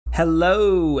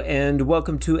Hello, and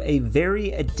welcome to a very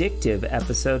addictive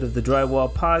episode of the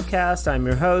Drywall Podcast. I'm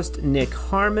your host, Nick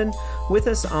Harmon. With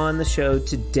us on the show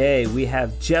today, we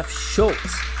have Jeff Schulz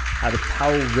out of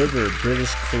Powell River,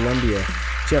 British Columbia.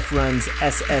 Jeff runs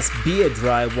SSBea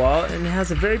Drywall and has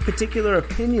a very particular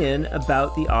opinion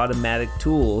about the automatic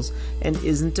tools and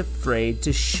isn't afraid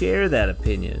to share that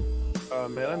opinion.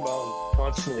 Man, I'm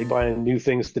constantly buying new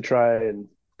things to try, and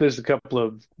there's a couple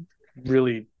of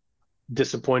really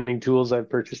disappointing tools I've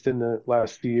purchased in the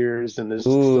last few years. And there's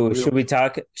should we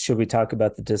talk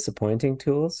about the disappointing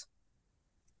tools?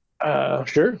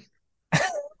 Sure. I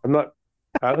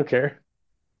don't care.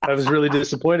 I was really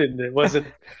disappointed. It wasn't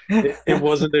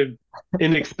an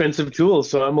inexpensive tool,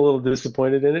 so I'm a little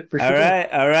disappointed in it for sure.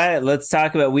 All right. Let's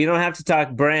talk about. We don't have to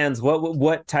talk brands.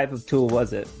 What type of tool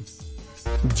was it?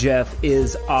 Jeff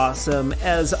is awesome,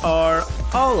 as are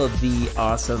all of the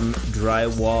awesome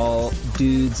drywall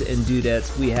dudes and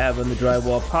dudettes we have on the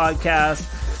Drywall Podcast.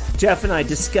 Jeff and I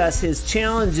discuss his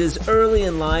challenges early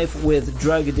in life with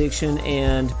drug addiction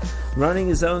and running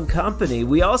his own company.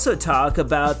 We also talk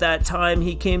about that time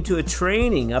he came to a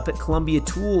training up at Columbia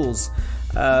Tools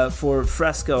for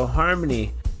Fresco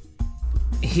Harmony.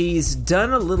 He's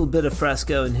done a little bit of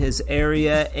Fresco in his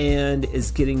area and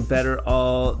is getting better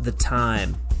all the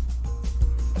time.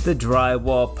 The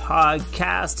Drywall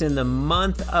Podcast in the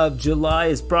month of July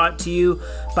is brought to you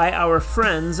by our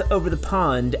friends over the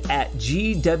pond at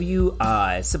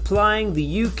GWI, supplying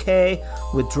the UK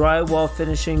with drywall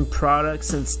finishing products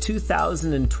since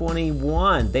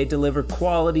 2021. They deliver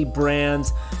quality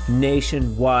brands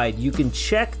nationwide. You can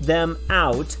check them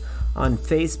out on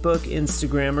Facebook,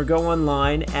 Instagram, or go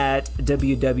online at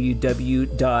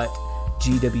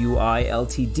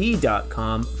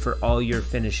www.gwiltd.com for all your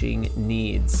finishing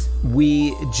needs.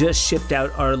 We just shipped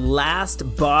out our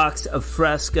last box of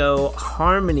Fresco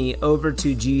Harmony over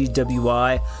to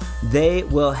GWI. They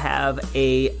will have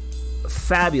a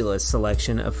fabulous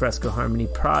selection of Fresco Harmony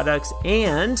products,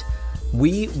 and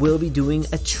we will be doing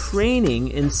a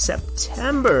training in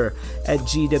September at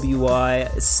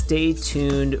GWI. Stay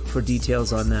tuned for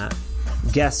details on that.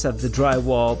 Guests of the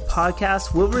Drywall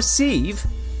Podcast will receive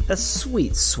a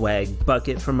sweet swag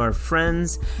bucket from our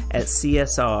friends at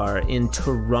CSR in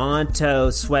Toronto.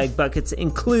 Swag buckets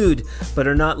include, but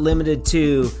are not limited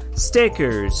to,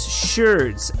 stickers,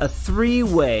 shirts, a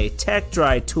 3-way tech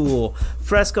dry tool,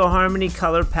 Fresco Harmony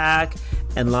color pack,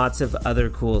 and lots of other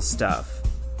cool stuff.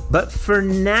 But for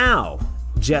now,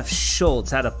 Jeff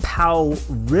Schulz out of Powell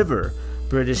River,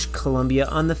 British Columbia,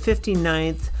 on the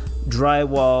 59th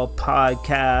Drywall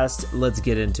Podcast. Let's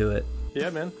get into it. Yeah,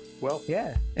 man. Well,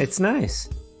 yeah, it's nice.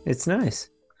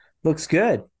 Looks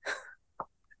good.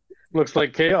 Looks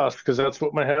like chaos, because that's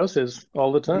what my house is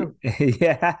all the time.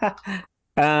 Yeah.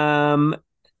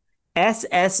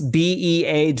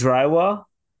 SSBea Drywall.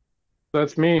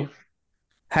 That's me.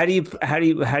 How do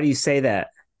you say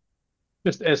that?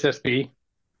 Just SSB.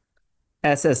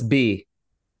 SSB.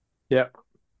 Yeah.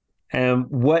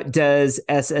 And what does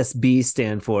SSB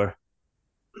stand for?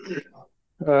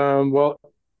 My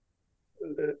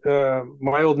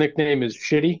old nickname is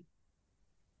Shitty.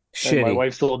 Shitty. And my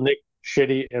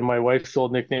wife's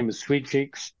old nickname is Sweet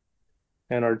Cheeks.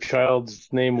 And our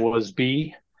child's name was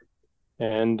B.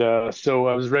 And so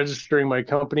I was registering my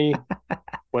company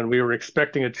when we were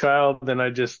expecting a child, then I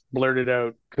just blurted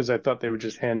out, because I thought they would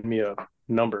just hand me a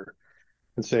number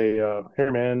and say,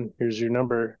 here, man, here's your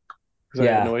number, because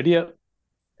I had no idea.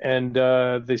 And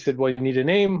they said, well, you need a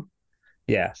name.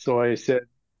 Yeah. So I said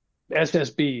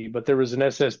SSB, but there was an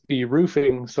SSB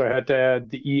roofing, so I had to add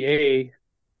the EA,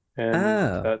 and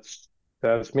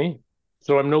that's me.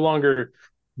 So I'm no longer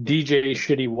DJ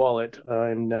Shitty Wallet.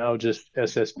 I'm now just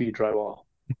SSB Drywall.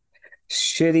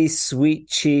 Shitty Sweet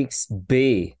Cheeks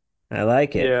B. I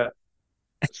like it. Yeah.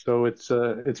 So it's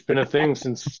been a thing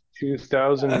since August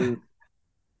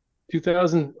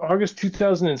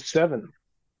 2007.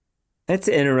 That's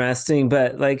interesting,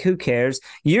 but like, who cares?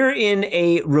 You're in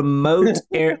a remote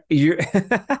you're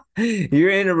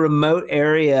in a remote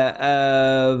area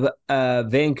of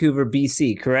Vancouver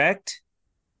BC, correct?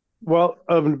 Well,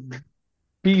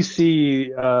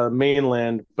 BC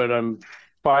mainland, but I'm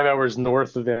 5 hours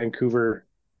north of Vancouver.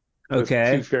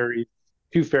 Okay.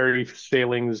 Two ferry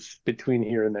sailings between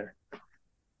here and there.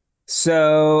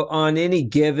 So on any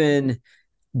given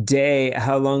day,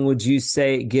 how long would you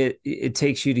say it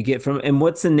takes you to get from, and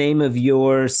what's the name of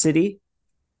your city?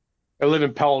 I live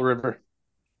in Powell River.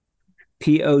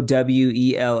 Powell.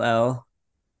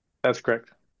 That's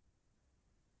correct.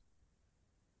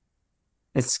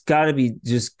 It's got to be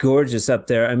just gorgeous up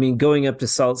there. I mean, going up to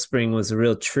Salt Spring was a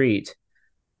real treat.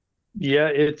 Yeah,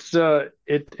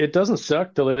 it doesn't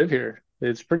suck to live here.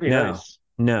 It's pretty No, nice.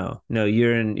 no.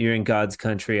 You're in God's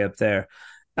country up there.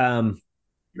 Um,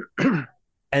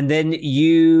 and then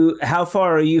how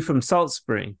far are you from Salt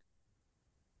Spring?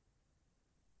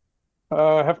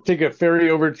 I have to take a ferry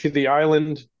over to the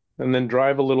island and then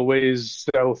drive a little ways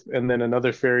south and then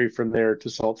another ferry from there to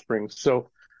Salt Springs. So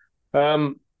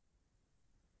um,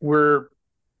 we're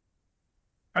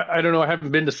I don't know. I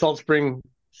haven't been to Salt Spring,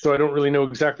 so I don't really know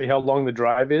exactly how long the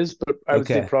drive is, but I would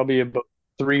say Okay. probably about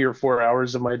 3 or 4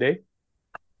 hours of my day.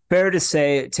 Fair to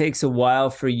say it takes a while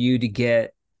for you to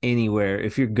get anywhere.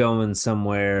 If you're going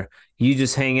somewhere, you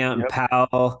just hang out in Yep.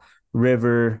 Powell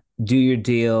River, do your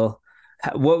deal.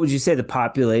 What would you say the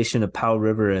population of Powell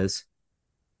River is?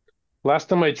 Last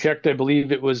time I checked, I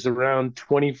believe it was around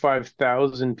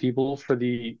 25,000 people for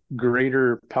the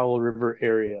greater Powell River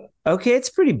area. Okay, it's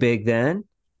pretty big then.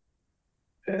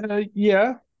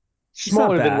 Yeah, It's not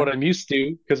smaller than what bad. I'm used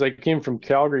to because I came from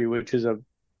Calgary, which is a Huge.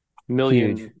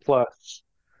 million plus.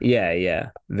 Yeah, yeah.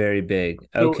 Very big.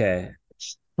 So Okay.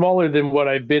 smaller than what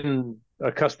I've been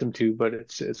accustomed to, but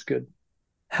it's good.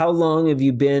 How long have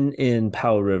you been in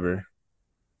Powell River?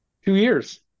 2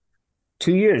 years.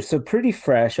 2 years, so pretty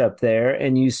fresh up there.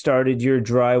 And you started your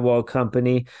drywall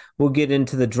company. We'll get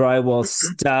into the drywall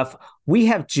stuff. We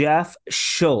have Jeff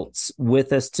Schulz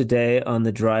with us today on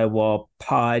the Drywall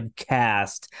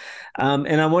Podcast.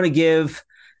 And I want to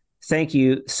thank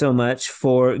you so much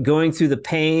for going through the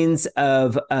pains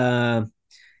of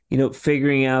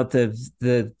figuring out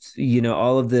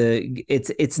all of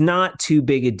it's not too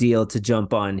big a deal to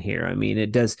jump on here. I mean,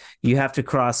 it does, you have to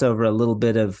cross over a little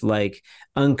bit of like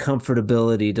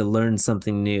uncomfortability to learn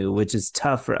something new, which is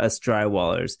tough for us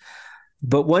drywallers.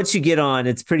 But once you get on,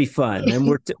 it's pretty fun.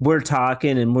 And we're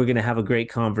talking and we're going to have a great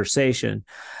conversation.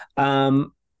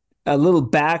 Um, a little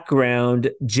background,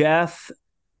 Jeff.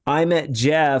 I met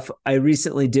Jeff. I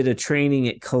recently did a training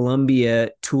at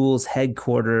Columbia Tools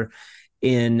headquarters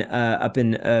in up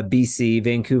in BC,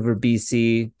 Vancouver,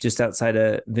 BC, just outside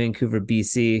of Vancouver,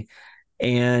 BC.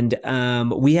 And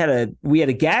we had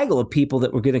a gaggle of people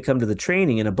that were going to come to the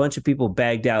training, and a bunch of people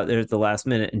bagged out there at the last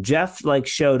minute. And Jeff like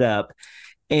showed up,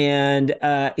 and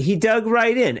he dug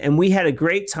right in, and we had a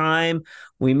great time.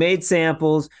 We made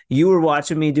samples. You were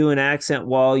watching me do an accent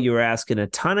wall. You were asking a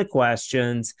ton of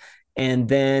questions. And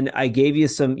then I gave you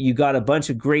you got a bunch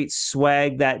of great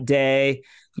swag that day.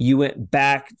 You went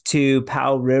back to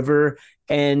Powell River,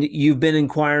 and you've been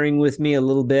inquiring with me a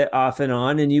little bit off and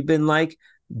on, and you've been like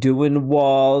doing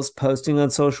walls, posting on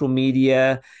social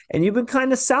media, and you've been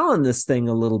kind of selling this thing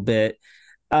a little bit.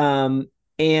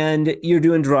 And you're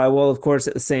doing drywall, of course,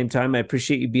 at the same time. I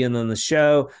appreciate you being on the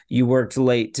show. You worked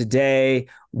late today.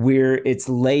 It's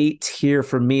late here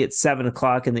for me. It's 7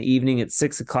 o'clock in the evening. It's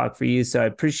 6 o'clock for you. So I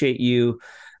appreciate you,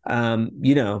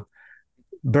 burning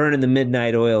the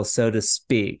midnight oil, so to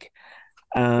speak.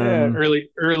 Yeah, Um,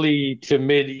 early to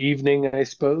mid evening, I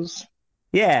suppose.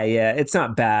 yeah, it's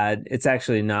not bad. It's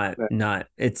actually not.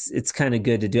 It's kind of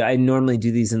good to do. I normally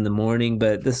do these in the morning,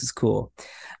 but this is cool.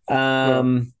 Well,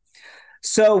 Um,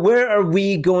 So where are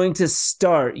we going to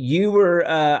start?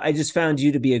 I just found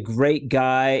you to be a great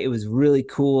guy. It was really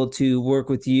cool to work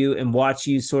with you and watch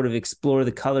you sort of explore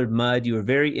the colored mud. You were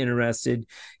very interested.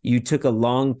 You took a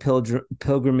long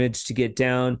pilgrimage to get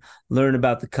down, learn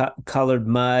about the colored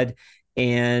mud.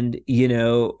 And,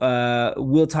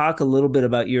 we'll talk a little bit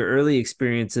about your early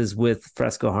experiences with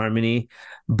Fresco Harmony.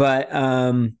 But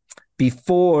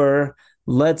before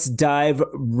let's dive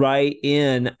right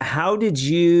in. How did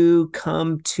you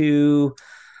come to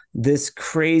this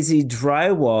crazy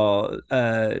drywall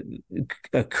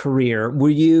career? Were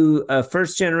you a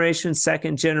first generation,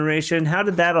 second generation? How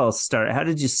did that all start? How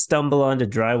did you stumble onto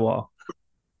drywall?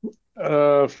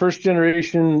 first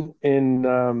generation in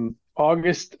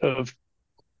August of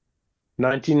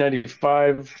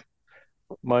 1995.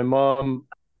 My mom,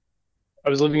 I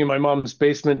was living in my mom's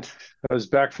basement. I was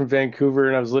back from Vancouver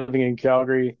and I was living in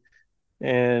Calgary,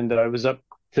 and I was up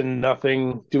to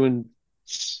nothing doing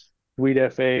sweet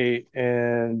FA,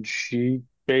 and she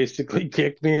basically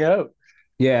kicked me out.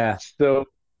 Yeah. So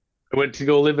I went to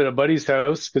go live at a buddy's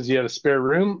house because he had a spare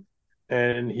room,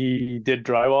 and he did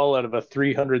drywall out of a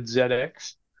 300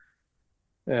 ZX.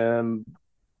 Um,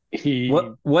 he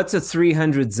What's a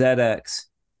 300 ZX?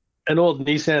 An old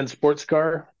Nissan sports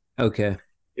car. Okay.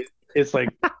 It's like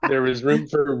there was room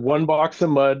for one box of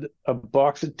mud, a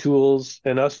box of tools,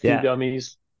 and us two Yeah.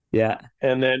 dummies. Yeah.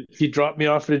 And then he dropped me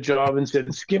off at a job and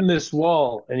said, "Skim this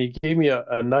wall." And he gave me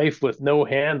a knife with no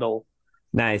handle.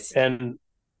 Nice. And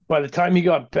by the time he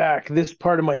got back, this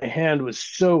part of my hand was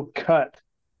so cut.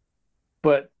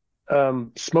 But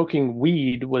smoking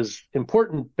weed was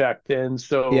important back then.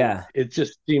 So Yeah. it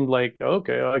just seemed like,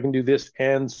 okay, I can do this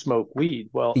and smoke weed.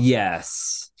 Well,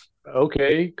 Yes.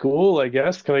 okay, cool, I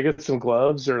guess. Can I get some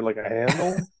gloves or like a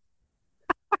handle?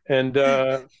 And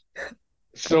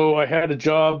so I had a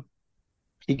job.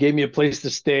 He gave me a place to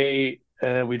stay,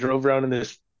 and we drove around in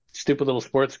this stupid little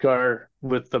sports car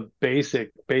with the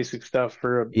basic stuff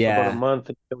for about a Yeah. month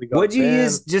until we got a What'd you van.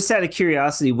 use, just out of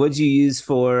curiosity, what'd you use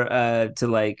for to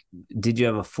like, did you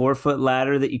have a 4-foot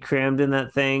ladder that you crammed in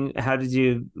that thing?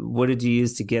 What did you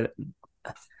use to get,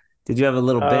 did you have a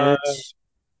little Uh, bench?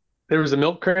 there was a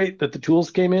milk crate that the tools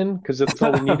came in because that's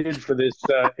all we needed for this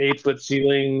 8-foot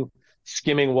ceiling,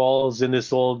 skimming walls in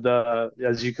this old,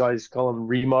 as you guys call them,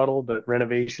 remodel, but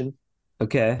renovation.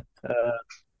 Okay. Uh,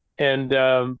 and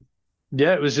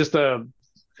yeah, it was just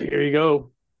here you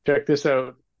go, check this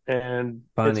out, and it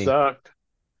Funny. sucked.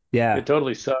 Yeah. It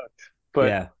totally sucked, but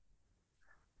Yeah.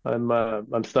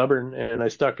 I'm stubborn and I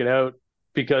stuck it out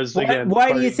because again,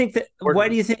 Why do you think that? Why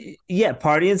do important. you think? Yeah,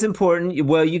 partying is important.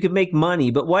 Well, you could make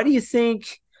money, but why do you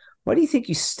think? Why do you think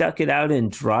you stuck it out in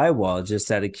drywall?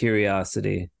 Just out of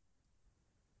curiosity.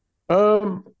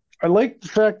 Um, I like the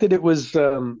fact that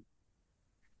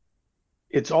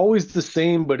it's always the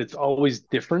same, but it's always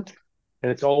different,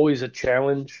 and it's always a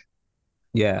challenge.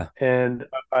 Yeah. And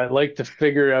I like to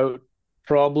figure out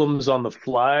problems on the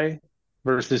fly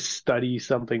versus study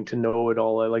something to know it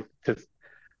all. I like to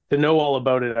know all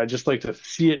about it. I just like to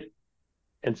see it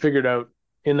and figure it out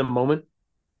in the moment.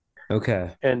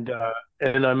 Okay. And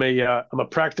I'm a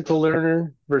practical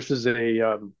learner versus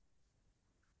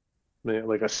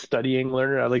like a studying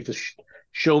learner. I like to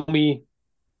show me,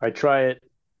 I try it,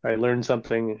 I learn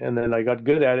something, and then I got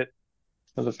good at it.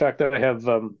 And the fact that I have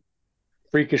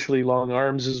freakishly long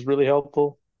arms is really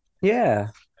helpful. Yeah.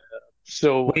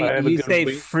 So I Wait, have a you good say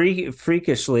weight.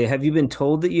 freakishly. Have you been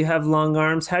told that you have long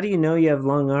arms? How do you know you have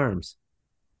long arms?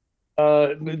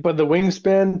 But the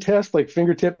wingspan test, like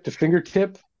fingertip to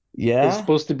fingertip, is Yeah.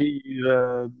 supposed to be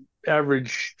the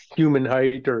average human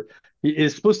height, or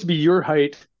is supposed to be your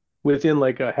height within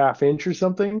like a half inch or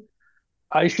something.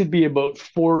 I should be about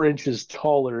 4 inches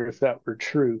taller if that were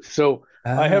true. So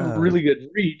I have Oh. really good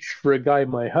reach for a guy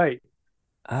my height.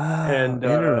 Oh, And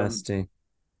interesting.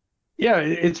 yeah,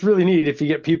 it's really neat if you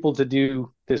get people to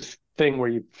do this thing where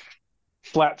you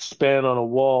flat span on a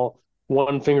wall,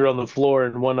 one finger on the floor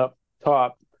and one up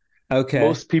top. Okay.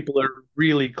 Most people are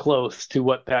really close to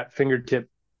what that fingertip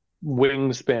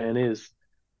wingspan is.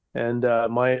 And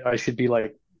I should be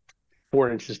like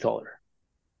 4 inches taller.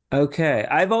 Okay.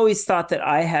 I've always thought that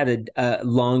I had a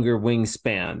longer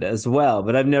wingspan as well,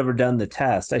 but I've never done the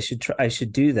test. I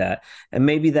should do that. And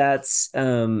maybe that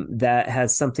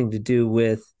has something to do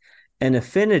with an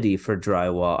affinity for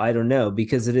drywall. I don't know,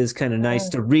 because it is kind of nice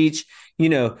to reach,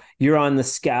 you're on the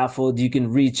scaffold, you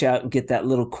can reach out and get that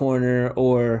little corner,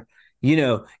 or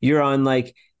you're on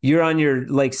your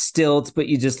like stilts, but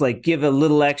you just like give a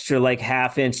little extra like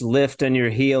half-inch lift on your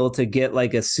heel to get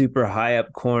like a super high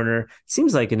up corner.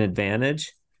 Seems like an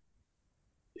advantage.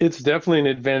 It's definitely an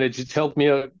advantage. It's helped me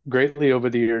out greatly over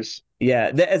the years. Yeah,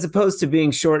 as opposed to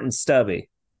being short and stubby.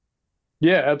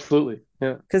 Yeah, absolutely.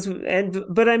 Yeah.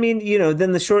 But I mean,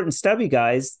 then the short and stubby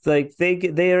guys, like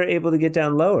they are able to get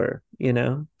down lower.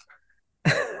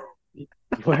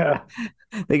 Well,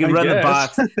 They can I run the guess.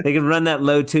 box. They can run that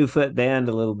low 2-foot band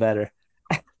a little better.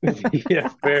 Yeah,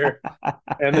 fair.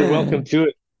 And they're welcome to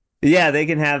it. Yeah, they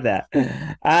can have that.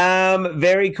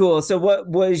 Very cool. So what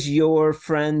was your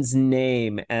friend's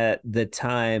name at the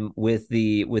time with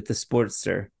the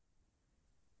Sportster?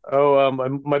 Oh,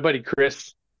 my buddy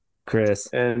Chris, Chris.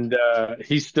 and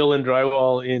he's still in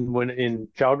drywall in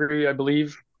Calgary, I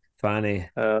believe. Funny.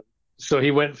 So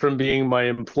he went from being my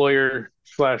employer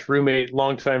slash roommate,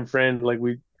 longtime friend. Like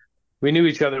we knew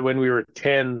each other when we were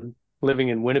 10, living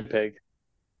in Winnipeg,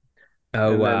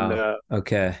 Oh and then wow.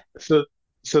 Okay. so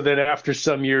then after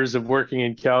some years of working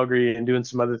in Calgary and doing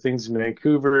some other things in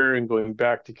Vancouver and going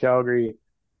back to Calgary,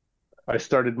 I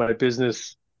started my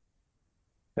business,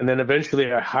 and then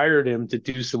eventually I hired him to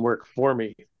do some work for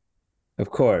me.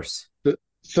 Of course.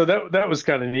 So that was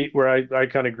kind of neat, where I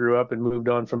kind of grew up and moved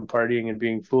on from partying and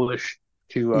being foolish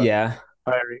to Yeah.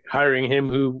 hiring him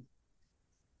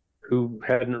who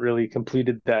hadn't really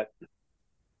completed that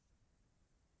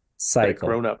Cycle.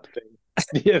 grown up thing.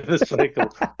 Yeah, the cycle.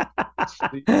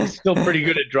 He's still pretty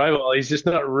good at drywall. He's just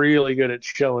not really good at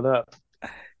showing up.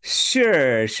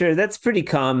 Sure, sure. That's pretty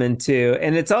common too.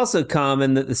 And it's also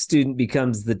common that the student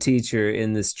becomes the teacher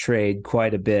in this trade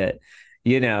quite a bit.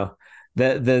 You know,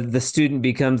 the student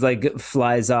becomes like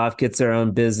flies off, gets their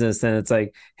own business, and it's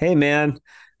like, hey man,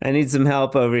 I need some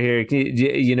help over here.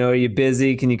 Can are you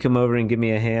busy? Can you come over and give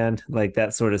me a hand? Like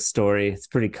that sort of story. It's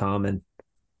pretty common.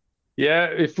 Yeah,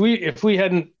 if we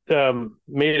hadn't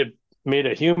made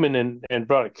a human and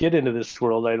brought a kid into this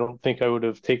world, I don't think I would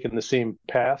have taken the same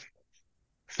path.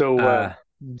 So Uh,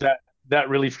 that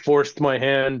really forced my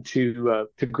hand to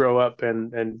grow up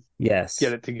and get yes.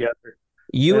 it together.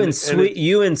 You And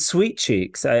and Sweet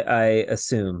Cheeks, I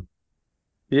assume.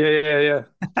 yeah, yeah,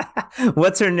 yeah.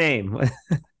 What's her name?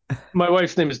 My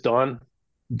wife's name is Dawn.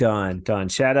 Dawn.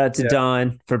 Shout out to Yeah,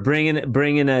 Dawn for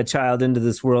bringing a child into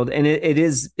this world. And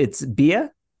it's Bea?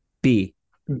 B.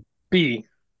 B.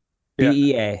 Yeah,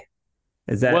 BEA.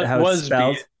 Is that what how it's was B?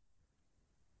 spelled?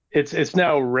 It's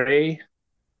now Ray.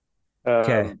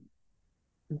 Okay. Um,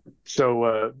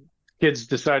 so kids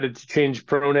decided to change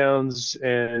pronouns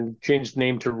and change the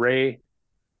name to Ray.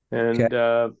 Okay. And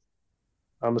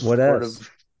I'm a What else?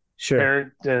 supportive Sure.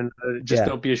 parent, and just Yeah.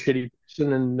 don't be a shitty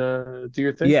person and do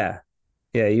your thing. Yeah.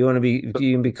 Yeah. You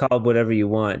can be called whatever you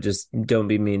want. Just don't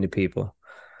be mean to people.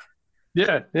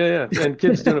 Yeah, yeah, yeah. And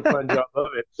kids doing a fine job of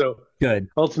it. So Good.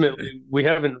 ultimately, we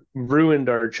haven't ruined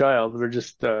our child. We're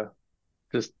just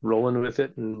rolling with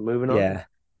it and moving on. Yeah.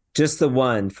 Just the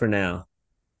one for now.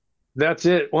 That's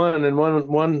it. One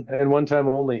time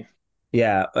only.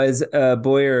 Yeah. Is a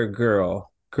boy or a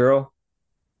girl? Girl?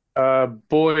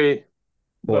 Boy,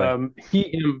 Boy.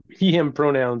 he him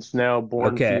pronouns now,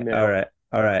 born Okay. All female. right.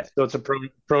 All right. So it's a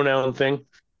pronoun thing.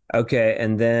 Okay.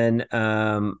 And then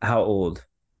how old?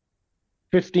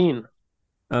 15.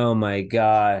 Oh my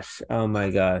gosh. Oh my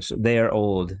gosh. They are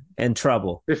old and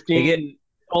trouble. They get 15.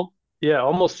 Oh, yeah,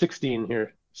 almost 16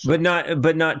 here. So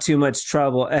but not too much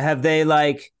trouble. Have they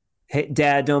like, hey,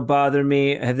 Dad, don't bother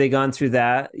me? Have they gone through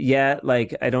that yet?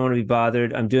 Like, I don't want to be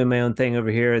bothered. I'm doing my own thing over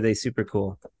here. Are they super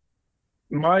cool?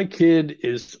 my kid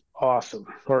is awesome,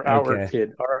 or our Okay.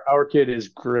 kid. Our kid is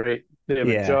great. They have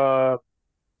a Yeah. job,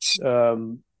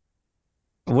 um,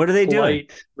 What are they doing?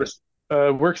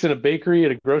 polite, works in a bakery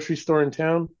at a grocery store in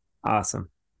town. Awesome.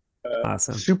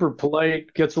 Awesome. Super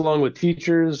polite, gets along with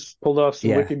teachers, pulled off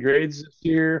some Yeah. wicked grades this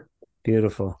year.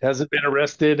 Beautiful. Hasn't been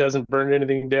arrested, hasn't burned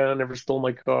anything down, never stole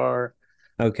my car.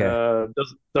 Okay.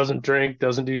 Doesn't drink,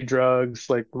 doesn't do drugs.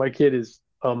 Like my kid is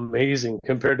amazing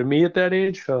compared to me at that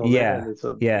age. Oh man,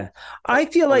 Yeah. Yeah. a, I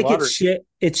feel a like lottery.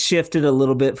 it's shifted a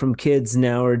little bit from kids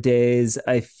nowadays.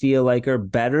 I feel like are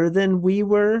better than we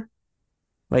were.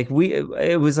 Like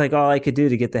it was like all I could do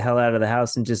to get the hell out of the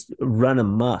house and just run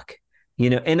amok,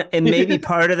 and maybe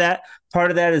part of that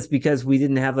is because we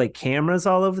didn't have like cameras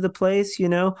all over the place.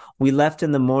 We left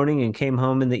in the morning and came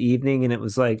home in the evening, and it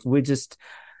was like we just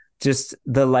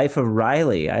the life of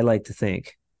Riley, I like to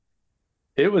think.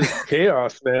 It was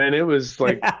chaos, man. It was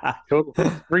like Yeah. total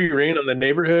free reign on the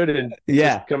neighborhood, and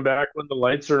Yeah. just come back when the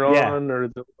lights are Yeah. on, or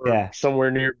Yeah.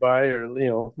 somewhere nearby, or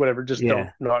whatever. Just don't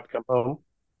Yeah. not come home.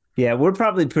 Yeah. We're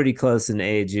probably pretty close in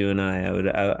age, you and I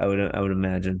would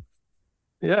imagine.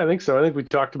 Yeah, I think so. I think we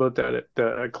talked about that at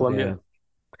Yeah. Columbia.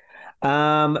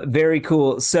 Very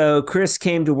cool. So Chris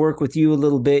came to work with you a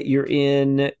little bit. You're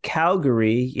in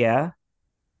Calgary, yeah?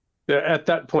 Yeah, at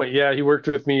that point, yeah, he worked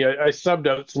with me. I subbed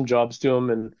out some jobs to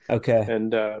him, Okay.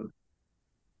 and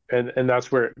and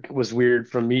that's where it was weird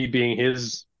from me being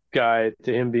his guy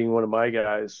to him being one of my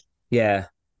guys. Yeah.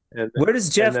 And Where does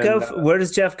and Jeff go? then Where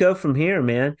does Jeff go from here,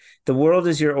 man? The world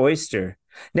is your oyster.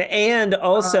 Now, and uh,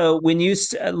 also, when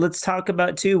let's talk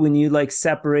about too, when you like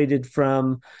separated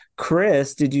from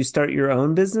Chris, did you start your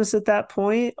own business at that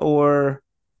point, or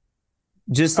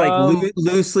just like um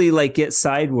loosely like get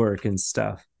side work and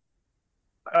stuff?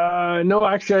 no,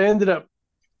 actually, I ended up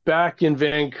back in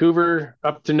Vancouver,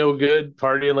 up to no good,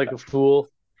 partying like a fool,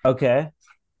 Okay.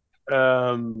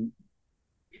 um,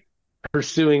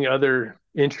 pursuing other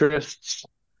interests,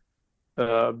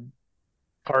 uh,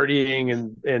 partying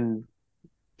and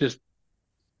just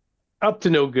up to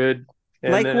no good.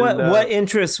 And Like then what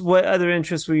other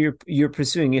interests were you're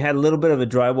pursuing? You had a little bit of a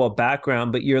drywall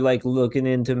background, but you're like looking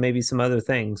into maybe some other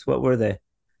things. What were they?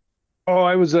 oh,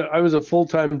 I was a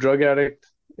full-time drug addict,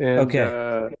 and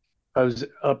Okay. I was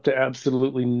up to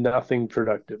absolutely nothing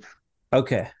productive.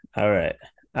 Okay. All right.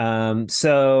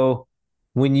 So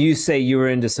when you say you were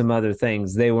into some other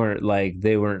things, they weren't like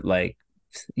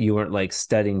you weren't like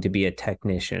studying to be a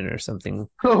technician or something.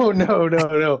 Oh no, no,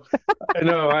 no,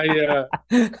 no!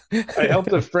 I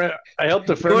helped a friend. I helped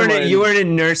a You friend of weren't you mine. weren't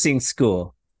in nursing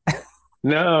school.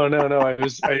 No, no, no. I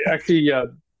actually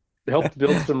helped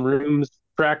build some rooms,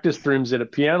 practice rooms at a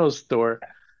piano store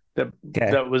that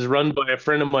Okay. that was run by a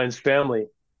friend of mine's family,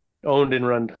 owned and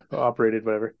run, operated,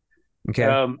 whatever.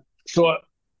 Okay. So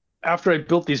after I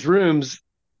built these rooms,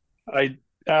 I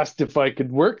asked if I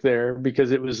could work there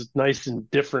because it was nice and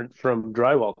different from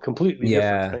drywall, completely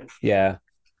different, Yeah. right? Yeah.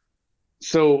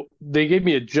 So they gave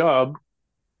me a job,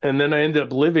 and then I ended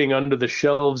up living under the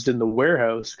shelves in the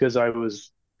warehouse because I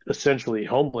was essentially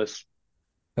homeless.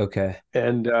 Okay.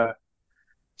 And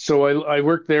so I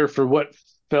worked there for what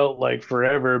felt like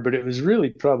forever, but it was really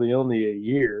probably only a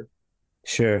year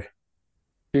Sure.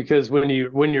 because when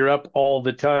you're up all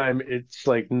the time, it's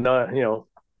like not,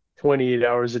 28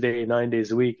 hours a day, 9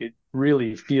 days a week. It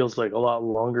really feels like a lot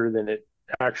longer than it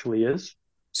actually is.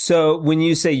 So when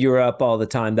you say you were up all the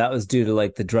time, that was due to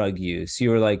like the drug use.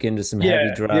 You were like into some heavy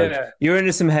Yeah, drugs. yeah, You were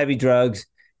into some heavy drugs.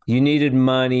 You needed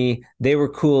money. They were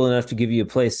cool enough to give you a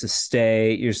place to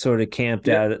stay. You're sort of camped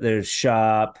yeah. out at their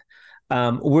shop.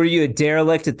 Were you a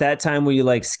derelict at that time? Were you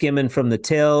like skimming from the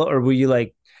till, or were you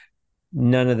like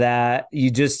none of that?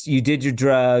 You did your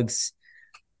drugs,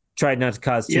 tried not to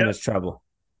cause too Yeah. much trouble.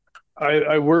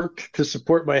 I worked to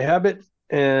support my habit,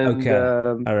 and Okay.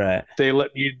 All right. they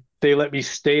let me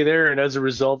stay there, and as a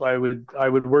result, I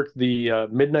would work the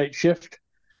midnight shift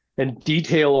and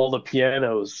detail all the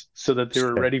pianos so that they were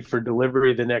Sure. ready for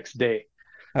delivery the next day.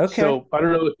 Okay. So I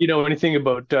don't know if you know anything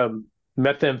about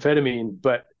methamphetamine,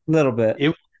 but A little bit.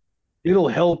 it it'll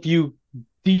help you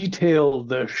detail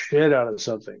the shit out of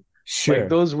something. Like Sure.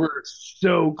 those were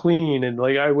so clean, and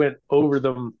like I went over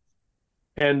them,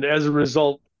 and as a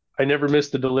result, I never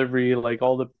missed a delivery. Like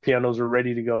all the pianos were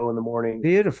ready to go in the morning.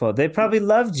 Beautiful. They probably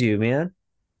loved you, man.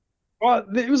 Well,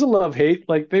 it was a love hate.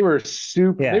 Like they were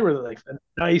super. They Yeah. were like the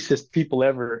nicest people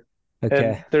ever, and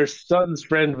Okay. their son's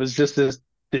friend was just this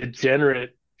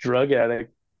degenerate drug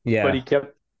addict, but he Yeah.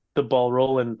 kept the ball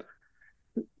rolling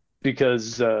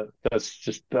because that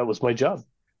was my job.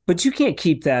 But you can't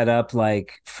keep that up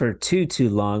like for too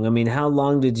long. I mean, how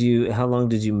long did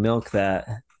you milk that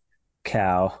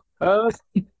cow? Uh,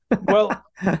 well,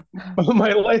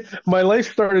 my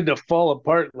life started to fall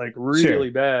apart like Sure.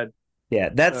 really bad. Yeah,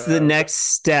 that's the Uh, next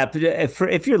step.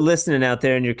 If you're listening out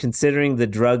there and you're considering the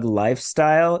drug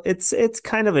lifestyle, it's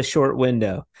kind of a short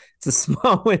window. It's a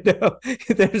small window.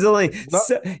 There's only not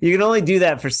you can only do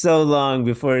that for so long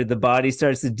before the body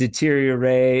starts to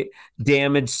deteriorate,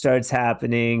 damage starts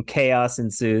happening, chaos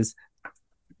ensues.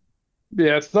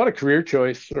 Yeah, it's not a career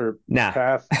choice or Nah,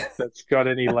 path that's got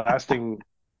any lasting.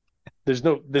 There's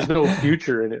no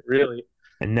future in it really.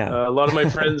 no. A lot of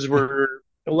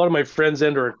my friends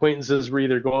and or acquaintances were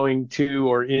either going to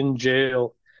or in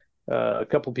jail. A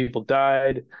couple people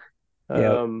died.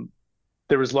 Yep. Um,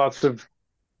 there was lots of.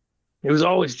 It was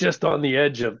always just on the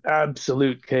edge of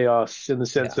absolute chaos in the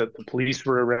sense Yeah. that the police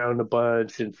were around a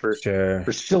bunch and for Sure.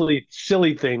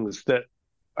 silly things that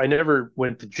I never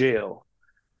went to jail.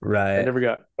 I Right. never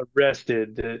got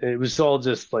arrested. It was all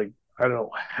just like I don't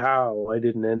know how I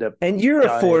didn't end up And you're a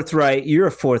dying.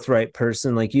 forthright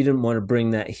person. Like you didn't want to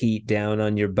bring that heat down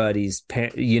on your buddies,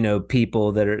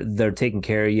 people they're taking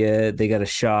care of you. They got a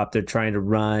shop, they're trying to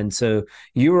run. So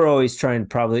you were always trying to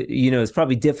probably, it's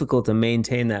probably difficult to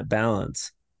maintain that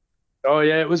balance. Oh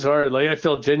yeah, it was hard. Like I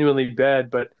felt genuinely bad,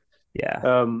 but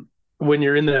Yeah. when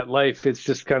you're in that life, it's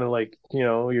just kind of like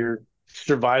your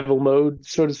survival mode,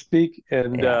 so to speak,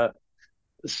 and Yeah.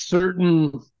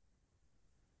 certain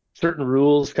certain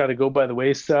rules kind of go by the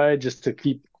wayside just to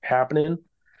keep happening.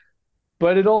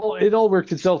 But it all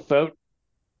worked itself out.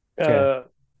 Okay. Uh,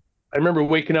 I remember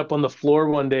waking up on the floor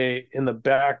one day in the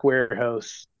back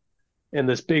warehouse, and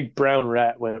this big brown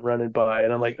rat went running by,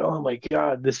 and I'm like, oh my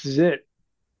God, this is it.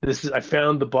 I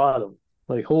found the bottom.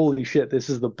 Like, holy shit, this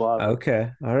is the bottom. Okay.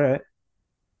 All right.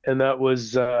 And that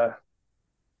was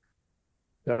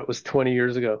 20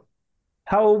 years ago.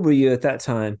 How old were you at that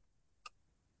time?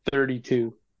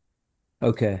 32.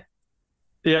 Okay.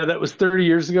 Yeah, that was 30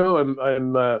 years ago.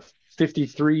 I'm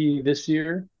 53 this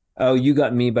year. Oh, you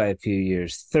got me by a few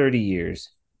years. 30 years.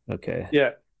 Okay.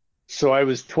 Yeah. So I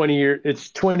was 20 years.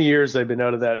 It's 20 years I've been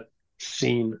out of that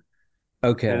scene,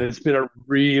 and Okay. it's been a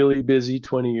really busy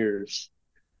 20 years.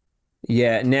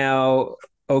 Yeah. Now,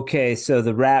 okay, so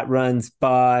the rat runs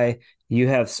by, you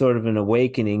have sort of an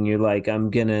awakening. You're like,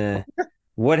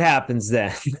 what happens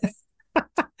then?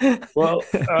 Well,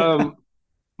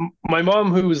 my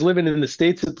mom, who was living in the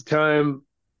States at the time,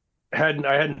 I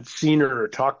hadn't seen her or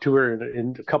talked to her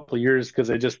in a couple of years because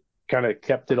I just kind of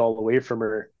kept it all away from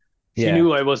her. She Yeah,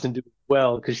 knew I wasn't doing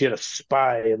well because she had a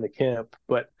spy in the camp,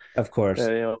 but of course.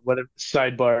 what a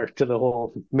sidebar to the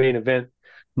whole main event.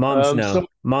 Moms know. So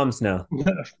Moms know.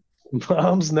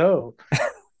 moms know.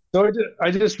 So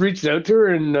I just reached out to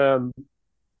her,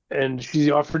 and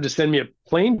she offered to send me a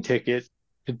plane ticket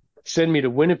to send me to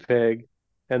Winnipeg,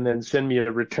 and then send me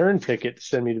a return ticket to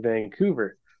send me to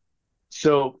Vancouver.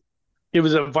 So it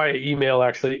was via email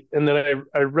actually, and then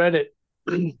I read it,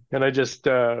 and I just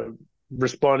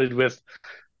responded with,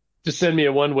 "Just send me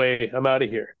a one way. I'm out of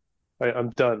here. I'm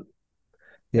done."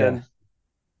 Yeah. And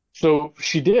so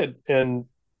she did, and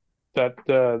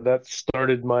that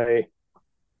started my.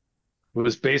 It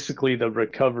was basically the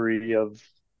recovery of,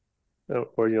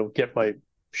 or get my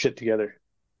shit together.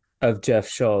 Of Jeff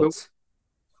So, Schultz.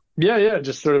 yeah, yeah,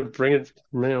 just sort of bring it,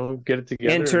 get it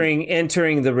together.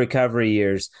 Entering the recovery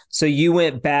years. So you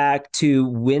went back to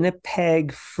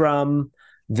Winnipeg from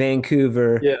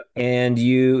Vancouver, Yeah. and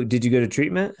did you go to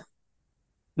treatment?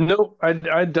 No,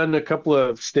 I'd done a couple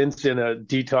of stints in a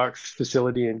detox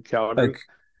facility in Okay. Calgary.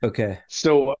 Okay.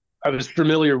 So I was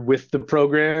familiar with the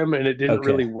program, and it didn't Okay.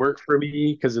 really work for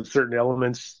me because of certain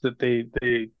elements that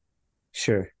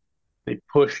Sure. they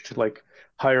pushed, like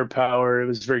higher power. It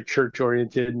was very church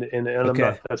oriented, and I'm Okay.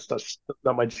 not, that's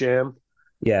not my jam.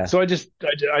 Yeah. So I just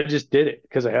did it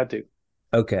because I had to.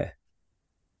 Okay.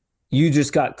 You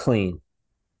just got clean.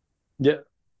 Yeah.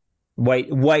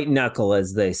 White knuckle,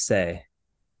 as they say.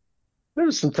 There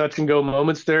was some touch and go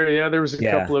moments there. Yeah, there was a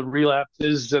Yeah. couple of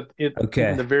relapses in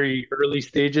Okay. the very early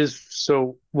stages.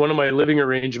 So one of my living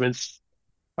arrangements,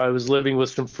 I was living with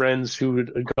some friends who had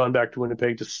gone back to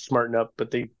Winnipeg to smarten up, but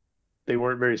they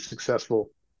weren't very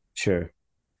successful. Sure.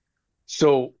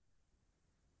 So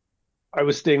I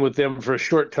was staying with them for a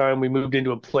short time. We moved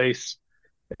into a place,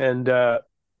 and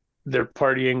their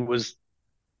partying was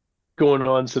going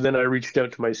on. So then I reached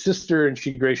out to my sister, and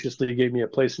she graciously gave me a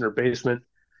place in her basement.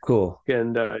 Cool.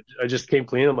 And I just came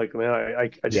clean. I'm like, man, I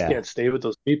just Yeah. can't stay with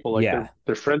those people. Like Yeah.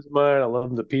 they're friends of mine. I love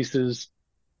them to pieces.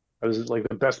 I was like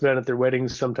the best man at their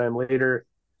weddings sometime later.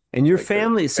 And your Like they're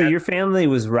family, so your family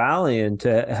was rallying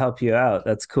to help you out.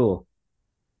 That's cool.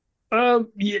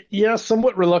 yeah, yeah,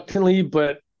 somewhat reluctantly,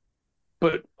 but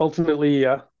ultimately,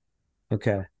 yeah,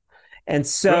 Okay. And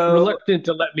so, reluctant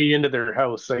to let me into their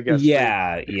house. I guess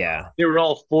yeah, yeah. they were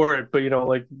all for it, but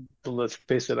like, let's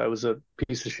face it, I was a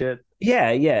piece of shit.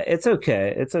 Yeah, yeah, it's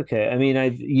okay. It's okay. I mean,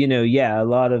 yeah, a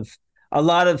lot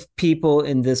of people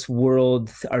in this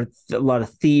world are a lot of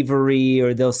thievery,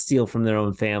 or they'll steal from their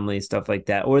own family, stuff like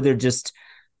that, or they're just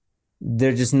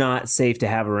not safe to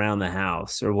have around the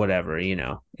house or whatever,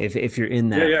 if you're in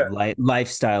Yeah, that yeah,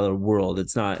 lifestyle or world,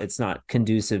 it's not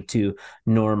conducive to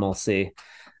normalcy.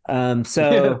 yeah.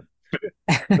 So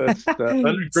That's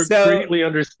so greatly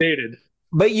understated.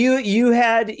 but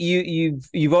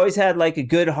you've always had like a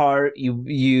good heart.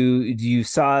 You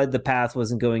saw the path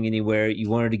wasn't going anywhere. You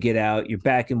wanted to get out. You're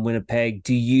back in Winnipeg.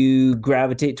 Do you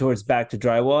gravitate towards back to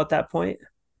drywall at that point?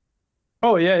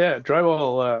 Oh yeah, yeah.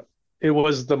 Drywall. It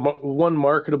was the one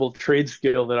marketable trade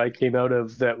skill that I came out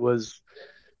of that was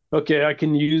okay. I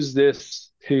can use this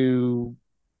to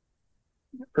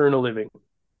earn a living.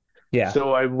 Yeah.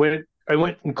 So I went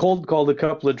and cold called a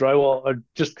couple of drywall,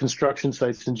 just construction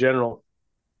sites in general,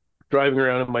 driving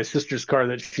around in my sister's car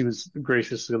that she was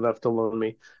gracious enough to loan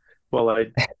me while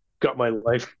I got my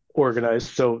life organized.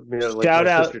 So like my Shout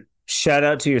out, sister. shout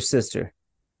out to your sister.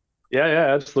 Yeah,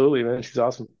 yeah, absolutely, man. She's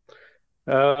awesome.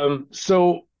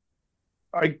 So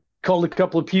I called a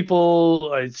couple of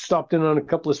people. I stopped in on a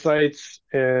couple of sites,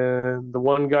 and the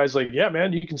one guy's like, "Yeah,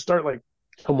 man, you can start like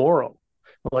tomorrow."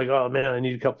 I'm like, "Oh man, I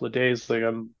need a couple of days. Like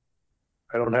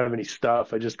I don't have any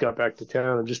stuff. I just got back to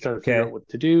town. I'm just trying to figure out Okay. what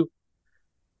to do."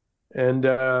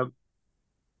 And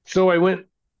so I went,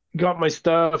 got my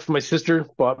stuff. My sister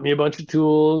bought me a bunch of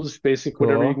tools, basic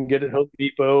whatever you Cool. can get at Home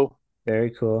Depot.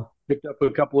 Very cool. Picked up a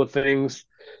couple of things.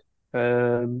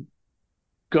 Um,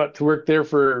 got to work there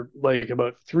for like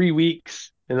about 3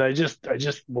 weeks, and I just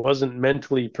wasn't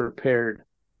mentally prepared.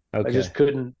 I Okay. just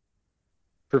couldn't,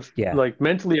 Yeah. like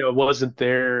mentally I wasn't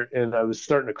there, and I was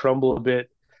starting to crumble a bit.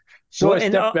 So Well, I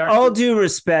and stepped back all for. due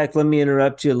respect, let me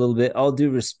interrupt you a little bit. All due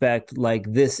respect, like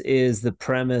this is the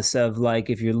premise of like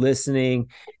if you're listening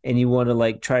and you want to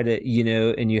like try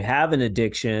to, and you have an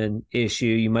addiction issue,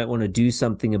 you might want to do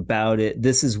something about it.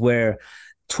 This is where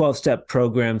 12-step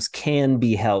programs can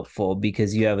be helpful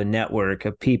because you have a network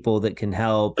of people that can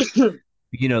help,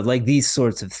 like these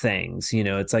sorts of things.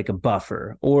 It's like a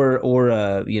buffer, or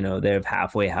they have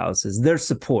halfway houses. There's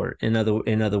support, in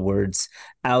other words,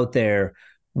 out there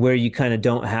where you kind of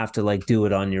don't have to like do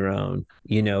it on your own,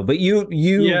 but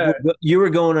Yeah, you were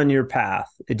going on your path.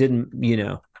 It didn't.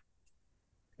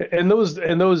 and those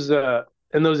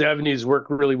avenues work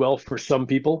really well for some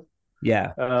people.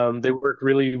 Yeah, They work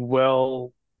really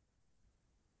well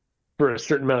for a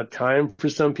certain amount of time for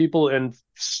some people, and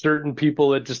certain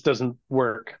people it just doesn't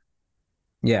work.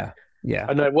 yeah, yeah,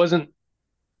 And I wasn't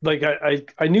like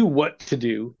I knew what to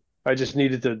do. I just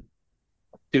needed to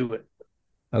do it.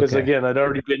 Because Okay. again, I'd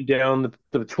already been down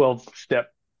the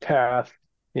 12-step path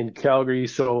in Calgary,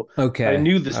 so I Okay.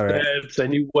 knew the All right. steps, I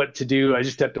knew what to do. I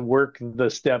just had to work the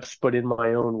steps, but in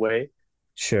my own way.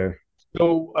 Sure.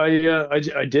 So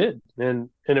I did, and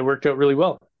it worked out really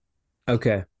well.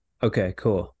 Okay. Okay,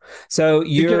 cool. So To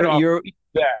get you're off you're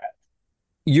that,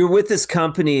 you're with this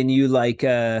company and you like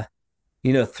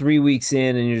 3 weeks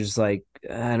in and you're just like,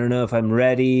 I don't know if I'm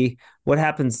ready. What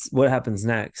happens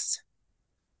next?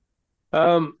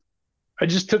 um, I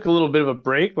just took a little bit of a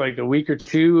break, like a week or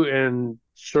two, and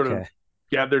sort of Okay.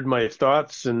 gathered my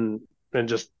thoughts and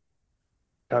just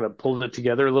kind of pulled it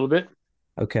together a little bit.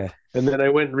 Okay. And then I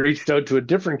went and reached out to a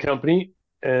different company,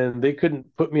 and they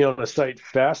couldn't put me on a site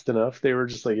fast enough. They were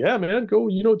just like, "Yeah, man, go.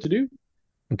 You know what to do.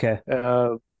 Okay.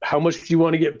 How much do you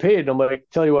want to get paid?" And I'm like,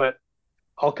 "Tell you what,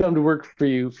 I'll come to work for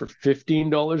you for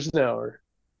 $15 an hour,"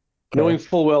 knowing Okay.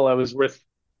 full well I was worth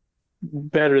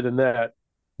better than that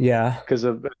Yeah. because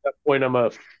at that point I'm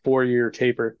a 4-year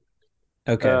taper,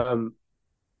 Okay. um,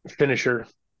 finisher,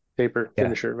 taper, Yeah.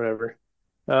 finisher, whatever.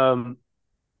 Um,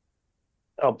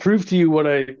 I'll prove to you what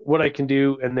I can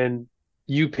do, and then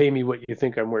you pay me what you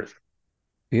think I'm worth.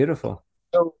 Beautiful.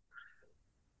 So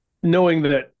knowing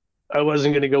that I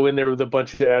wasn't going to go in there with a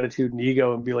bunch of attitude and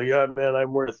ego and be like, "Yeah, man,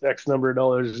 I'm worth X number of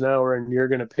dollars an hour, and you're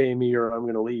going to pay me, or I'm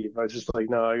going to leave." I was just like,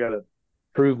 "No, I got to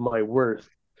prove my worth."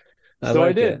 I So I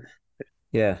like it. did,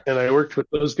 Yeah. and I worked with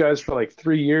those guys for like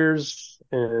 3 years,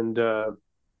 and I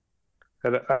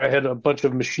had a bunch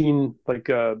of machine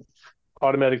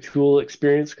automatic tool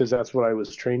experience because that's what I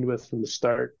was trained with from the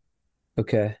start.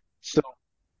 Okay. So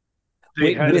they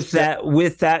Wait, had a with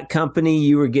set. that company,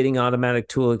 you were getting automatic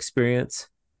tool experience?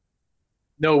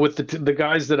 No, with the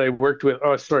guys that I worked with.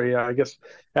 Oh, sorry. Yeah, I guess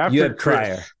You after had Chris,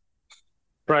 prior.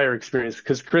 prior experience,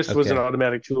 because Chris was an Okay.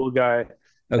 automatic tool guy,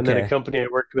 and then a Okay. company I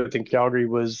worked with in Calgary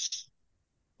was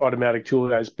automatic tool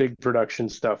guys, big production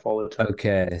stuff all the time.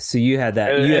 Okay. So you had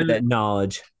that And, you had and that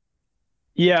knowledge.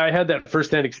 yeah, I had that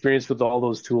firsthand experience with all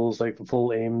those tools, like the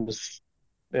full Ames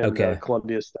and Okay.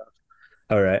 Columbia stuff.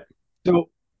 All right. So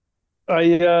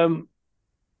I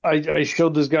I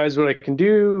showed those guys what I can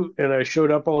do, and I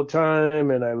showed up all the time,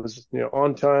 and I was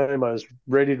on time. I was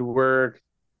ready to work.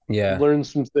 Yeah. Learned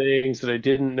some things that I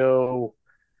didn't know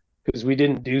because we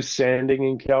didn't do sanding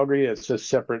in Calgary. It's a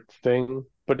separate thing.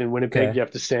 But in Winnipeg, Okay. you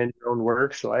have to sand your own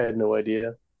work, so I had no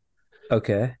idea.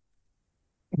 Okay.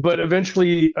 But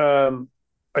eventually,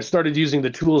 I started using the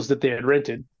tools that they had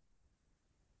rented,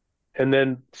 and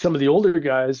then some of the older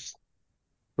guys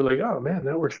were like, "Oh man,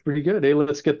 that works pretty good. Hey,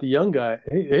 let's get the young guy.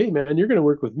 Hey man, you're going to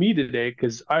work with me today,"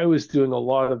 because I was doing a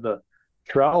lot of the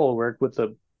trowel work with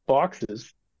the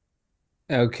boxes,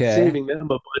 Okay. saving them a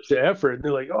bunch of effort. And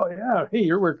they're like, "Oh yeah, hey,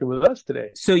 you're working with us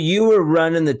today." So you were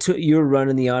running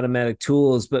the automatic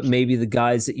tools, but maybe the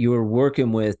guys that you were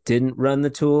working with didn't run the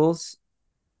tools.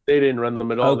 They didn't run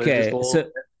them at all. They're just Okay. old, So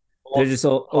they're old just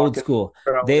old Hawkins school.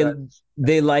 trowel They guys.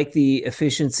 they like the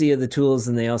efficiency of the tools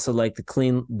and they also like the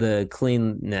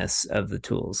cleanness of the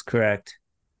tools, correct?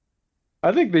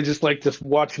 I think they just like to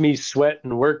watch me sweat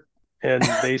and work, and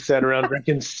they sat around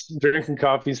drinking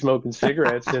coffee, smoking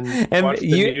cigarettes, and And watched the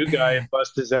you new guy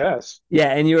bust his ass.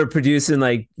 yeah, and you were producing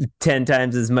like 10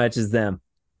 times as much as them.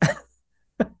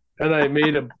 And I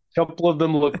made a couple of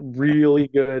them look really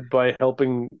good by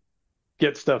helping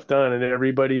get stuff done, and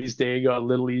everybody's day got a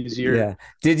little easier. Yeah.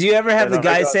 Did you ever have And the I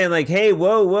guy got saying like, "Hey,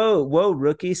 whoa, whoa, whoa,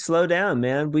 rookie, slow down,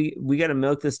 man. We got to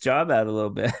milk this job out a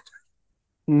little bit."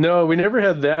 no, we never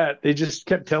had that. They just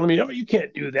kept telling me, "Oh, you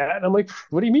can't do that." And I'm like,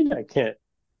 "What do you mean I can't?"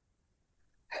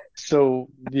 So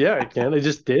yeah, I can. I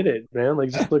just did it, man. Like,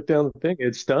 just look down the thing,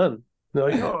 it's done. And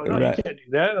they're like, "Oh no, you Right. can't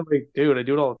do that." I'm like, "Dude, I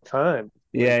do it all the time."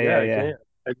 I'm like, Yeah, yeah, yeah, I yeah. can.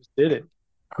 I just did it.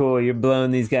 Cool. You're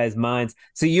blowing these guys' minds.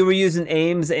 So you were using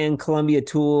Ames and Columbia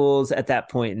tools at that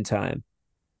point in time.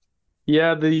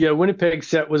 Yeah, the Winnipeg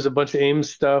set was a bunch of Ames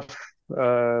stuff.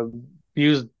 Uh,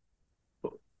 used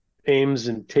Ames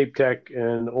and Tape Tech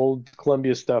and old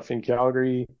Columbia stuff in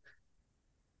Calgary,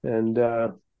 and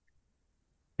yeah,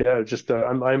 just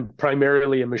I'm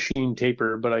primarily a machine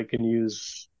taper, but I can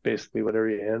use basically whatever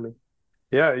you hand me.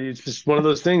 Yeah, it's just one of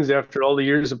those things. After all the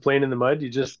years of playing in the mud, you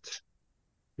just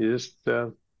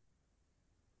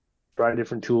try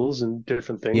different tools and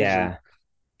different things, and Yeah.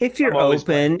 If I'm you're always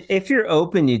buying. open, if you're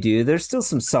open, you do. There's still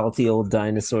some salty old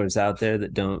dinosaurs out there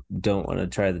that don't want to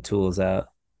try the tools out.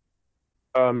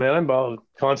 Man,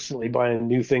 constantly buying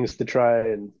new things to try,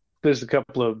 and there's a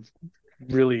couple of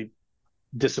really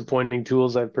disappointing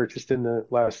tools I've purchased in the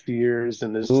last few years,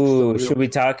 and there's some Ooh, real.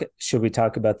 should we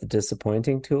talk about the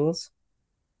disappointing tools?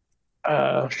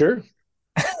 Sure.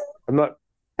 I'm not.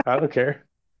 I don't care.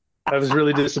 I was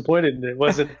really disappointed. It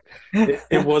wasn't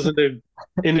an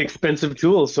inexpensive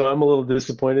tool, so I'm a little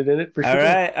disappointed in it for All sure.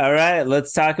 right, all right.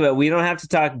 Let's talk about. We don't have to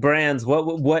talk brands.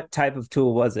 What type of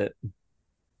tool was it?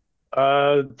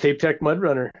 Tape Tech Mud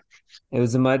Runner. It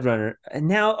was a mud runner. And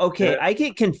now, okay, Yeah, I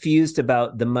get confused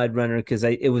about the mud runner because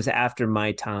it was after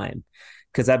my time.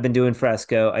 Because I've been doing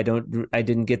Fresco. I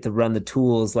didn't get to run the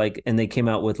tools like, and they came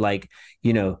out with like,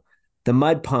 you know, the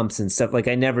mud pumps and stuff. Like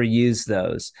I never used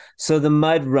those. So the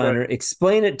mud right. runner,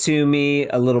 explain it to me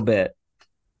a little bit.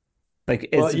 Like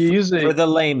Well, it's you use for the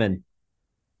layman.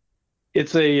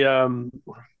 it's a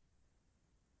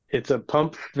it's a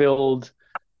pump filled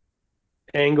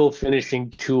angle finishing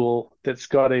tool that's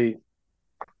got a,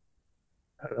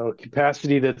 I don't know,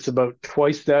 capacity that's about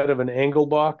twice that of an angle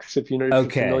box. If you're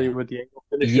Okay. familiar with the angle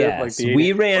finisher, like Yes, the 8 inch.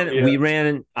 we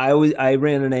ran. I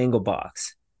ran an angle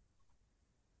box.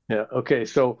 Yeah. Okay.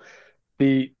 So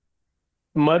the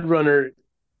Mud Runner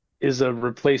is a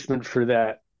replacement for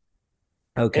that,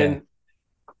 Okay. and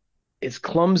it's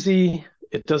clumsy.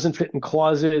 It doesn't fit in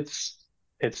closets.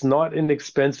 It's not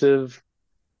inexpensive.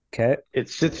 Okay. It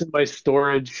sits in my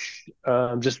storage.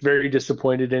 I'm just very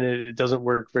disappointed in it. It doesn't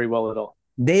work very well at all.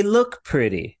 They look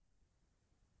pretty.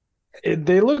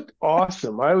 They looked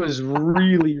awesome. I was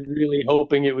really, really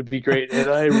hoping it would be great, and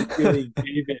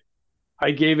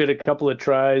I gave it a couple of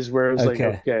tries where I was like,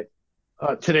 Okay.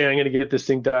 okay, today I'm going to get this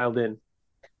thing dialed in.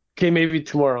 Okay, maybe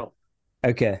tomorrow.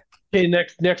 Okay. Okay,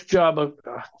 next job.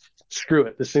 Screw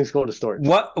it. This thing's going to storage.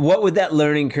 What would that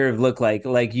learning curve look like?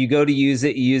 Like you go to use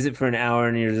it, you use it for an hour,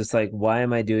 and you're just like, why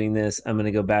am I doing this? I'm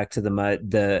gonna go back to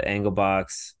the angle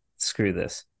box. Screw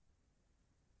this.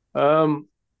 Um,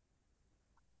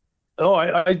 oh,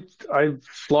 I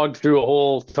slogged through a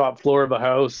whole top floor of a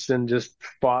house and just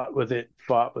fought with it,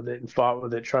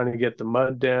 trying to get the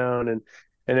mud down,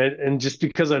 and just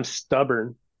because I'm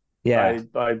stubborn, Yeah.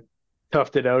 I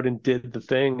toughed it out and did the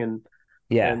thing,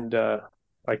 Yeah. and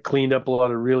I cleaned up a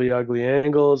lot of really ugly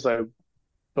angles. I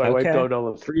wiped Okay. out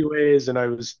all the three ways, and I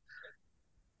was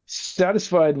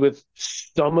satisfied with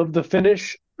some of the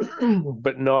finish,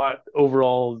 but not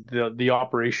overall the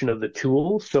operation of the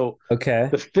tool. So Okay.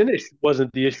 the finish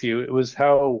wasn't the issue. It was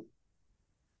how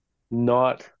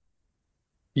not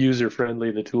user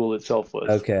friendly the tool itself was.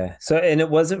 Okay. So and it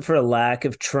wasn't for a lack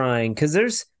of trying,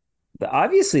 because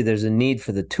obviously there's a need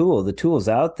for the tool. The tool's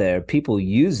out there. People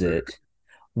use it.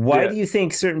 Why Yeah. do you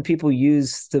think certain people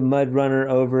use the mud runner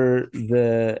over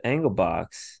the angle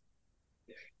box?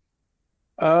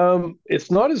 It's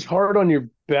not as hard on your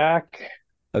back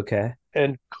Okay.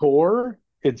 and core.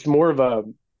 It's more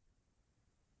the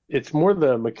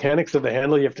mechanics of the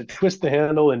handle. You have to twist the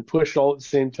handle and push all at the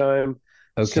same time,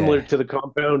 similar Okay. to the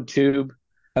compound tube.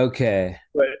 Okay.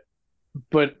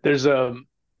 But there's a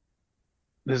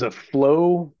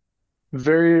flow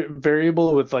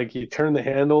variable with, like, you turn the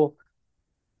handle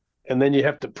and then you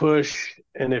have to push,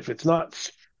 and if it's not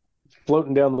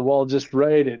floating down the wall just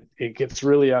right, it gets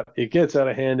out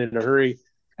of hand in a hurry.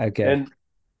 Okay. And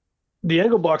the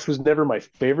angle box was never my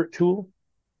favorite tool.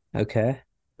 Okay.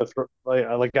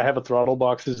 I have a throttle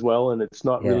box as well, and it's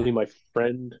not Yeah. really my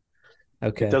friend. It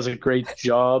Okay. does a great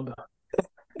job.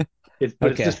 But it's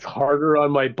Okay. just harder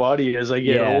on my body as I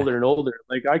get Yeah. older and older.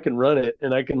 Like, I can run it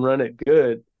and I can run it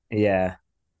good, Yeah.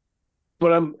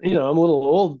 but I'm a little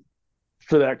old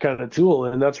for that kind of tool,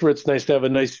 and that's where it's nice to have a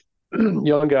nice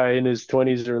young guy in his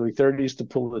 20s, early 30s to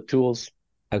pull the tools.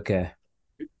 Okay.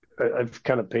 I've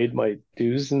kind of paid my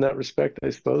dues in that respect, I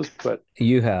suppose, but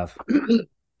You have.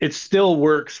 it still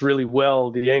works really well.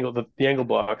 The angle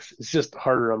box, it's just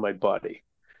harder on my body.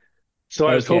 So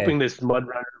I was hoping Okay. this mud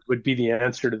runner would be the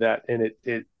answer to that, and it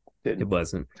It didn't.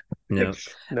 wasn't. No.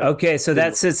 No, Okay, so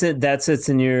didn't. that sits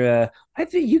in your I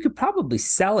think you could probably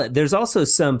sell it. There's also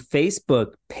some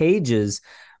Facebook pages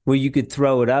where you could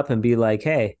throw it up and be like,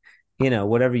 "Hey,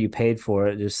 whatever you paid for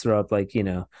it, just throw up like,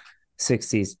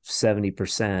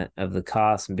 60-70% of the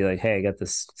cost and be like, "Hey, I got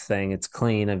this thing. It's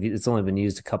clean. It's only been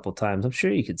used a couple times." I'm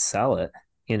sure you could sell it.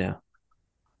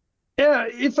 Yeah,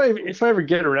 if I ever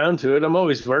get around to it, I'm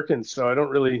always working, so I don't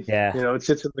really, Yeah. it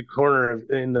sits in the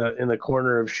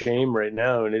corner of shame right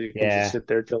now, and it can just Yeah. sit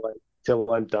there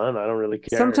till I'm done. I don't really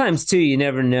care. Sometimes too, you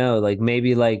never know.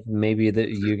 Maybe that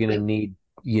you're gonna need,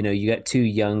 you got two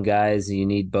young guys and you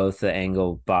need both the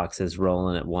angle boxes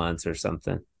rolling at once or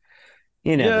something.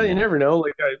 You never Yeah, you know. never know.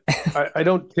 Like, I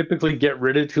don't typically get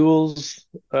rid of tools.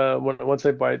 Once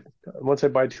I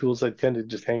buy tools, I tend to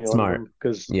just hang on to Smart. them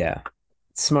because, Yeah.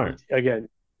 Smart. again,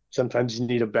 sometimes you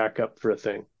need a backup for a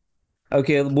thing.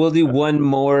 Okay, we'll do one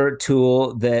more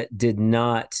tool that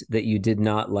you did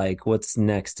not like. What's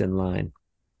next in line?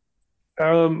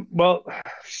 Well,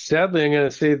 sadly, I'm going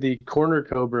to say the corner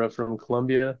cobra from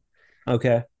Colombia.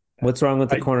 Okay. What's wrong with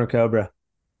the I, corner cobra?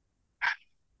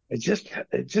 it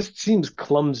just seems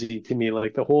clumsy to me.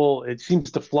 Like it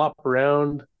seems to flop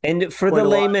around And for the quite a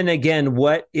lot. layman again,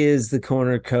 what is the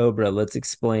corner cobra? Let's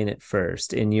explain it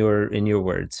first in your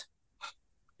words.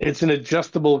 It's an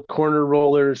adjustable corner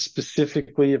roller,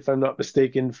 specifically, if I'm not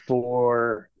mistaken,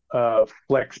 for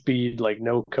flex speed, like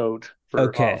no coat for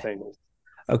Okay. off angles.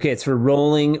 Okay, it's for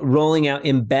rolling out,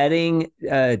 embedding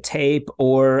tape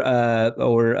or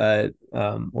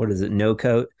what is it, no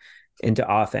coat into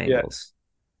off Yeah, angles.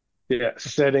 yeah,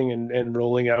 setting and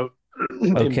rolling out,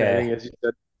 Okay. embedding, as you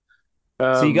said.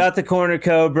 So you Um, got the corner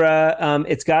cobra.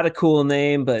 It's got a cool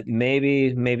name, but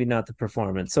maybe not the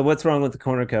performance. So what's wrong with the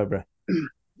corner cobra?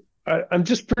 I'm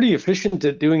just pretty efficient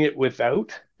at doing it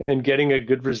without and getting a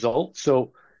good result.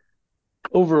 So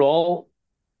overall,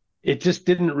 it just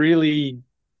didn't really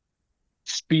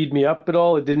speed me up at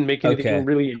all. It didn't make anything Okay,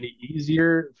 really any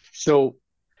easier. So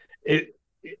it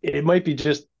it might be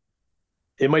just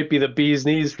it might be the bee's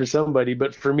knees for somebody,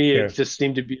 but for me, it sure, just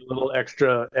seemed to be a little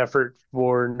extra effort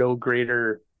for no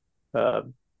greater uh,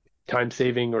 time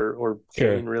saving or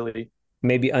sure. gain, really.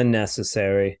 Maybe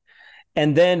unnecessary.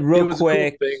 And then It real was a cool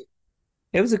quick, thing.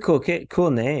 it was a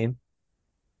cool name.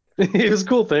 It was a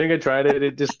cool thing. I tried it.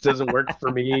 It just doesn't work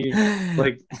for me.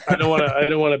 Like I don't want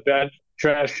to bad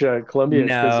trash Columbia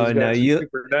because those No, guys are you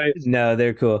super nice. no,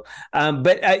 they're cool.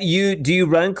 But you do you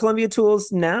run Columbia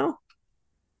tools now?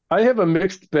 I have a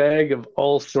mixed bag of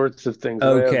all sorts of things.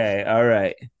 Okay, all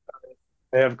right.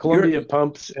 I have You're Columbia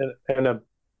pumps and a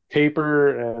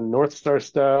taper and North Star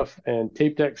stuff and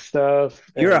tape deck stuff.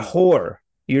 you're a And whore.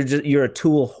 You're a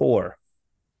tool whore.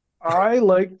 I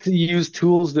like to use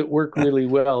tools that work really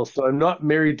well. So I'm not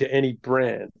married to any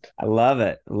brand. I love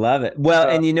it. Love it. Well,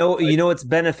 Uh, and I, you know what's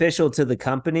beneficial to the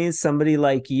companies, somebody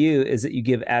like you, is that you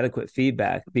give adequate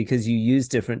feedback because you use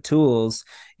different tools.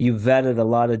 You vetted a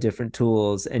lot of different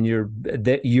tools, and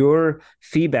your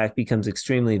feedback becomes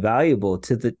extremely valuable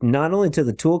to the not only to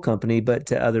the tool company but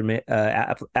to other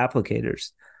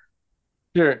applicators.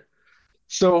 sure.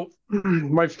 So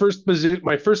my first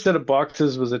set of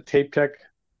boxes was a tape tech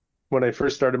when I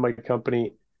first started my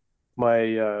company.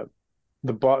 My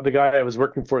the guy I was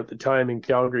working for at the time in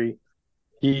Calgary,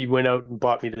 he went out and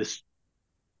bought me this.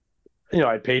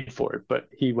 I paid for it, but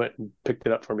he went and picked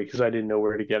it up for me because I didn't know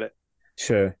where to get it.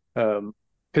 Sure.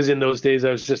 Because in those days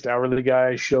I was just hourly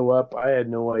guy, show up. I had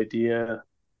no idea.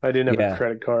 I didn't have a Yeah.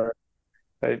 credit card.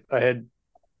 I had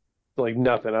like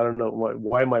nothing. I don't know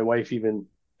why my wife even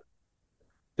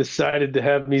decided to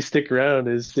have me stick around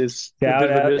is a Shout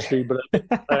bit of a out. mystery, but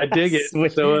I dig it.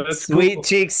 sweet, So that's cool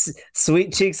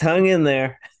sweet cheeks hung in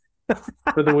there.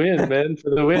 for the win, man, for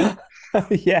the win.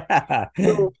 Yeah.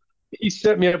 So he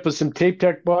set me up with some tape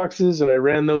tech boxes, and I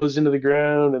ran those into the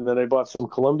ground, and then I bought some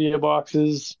Columbia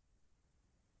boxes,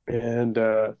 and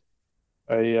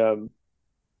I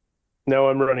now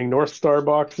I'm running North Star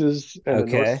boxes and a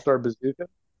North Okay. Star bazooka,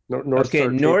 North Okay,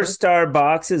 Star North taper. Star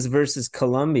boxes versus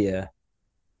Columbia.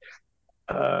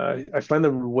 I find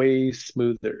them way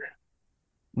smoother.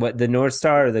 What, the North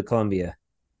Star or the Columbia?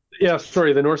 Yeah,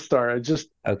 sorry, the North Star.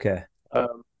 Okay.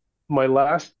 Um, my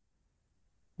last,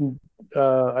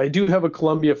 I do have a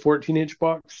Columbia 14-inch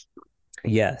box.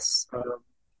 Yes. Um,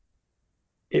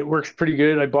 it works pretty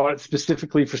good. I bought it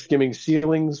specifically for skimming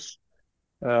ceilings.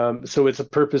 So it's a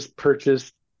purpose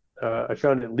purchase. I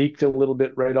found it leaked a little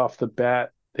bit right off the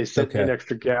bat. They sent me an Okay.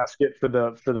 extra gasket for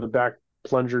the back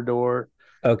plunger door.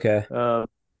 Okay. Um,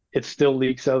 it still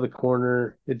leaks out of the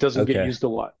corner. It doesn't get Okay. used a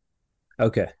lot.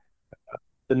 Okay.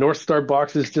 The North Star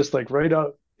box is just like right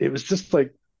out. It was just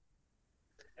like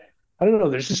I don't know.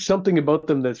 There's just something about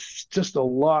them that's just a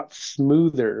lot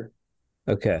smoother.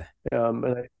 Okay.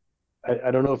 And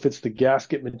I don't know if it's the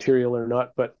gasket material or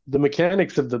not, but the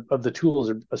mechanics of the tools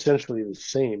are essentially the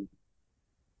same.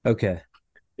 Okay.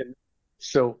 And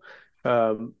so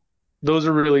um, those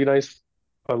are really nice.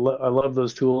 I love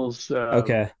those tools.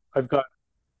 Okay. I've got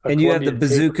a And you have the Columbia taper.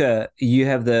 bazooka. You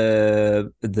have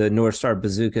the North Star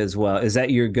bazooka as well. Is that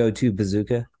your go-to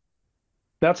bazooka?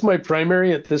 That's my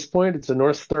primary at this point. It's a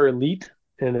North Star Elite,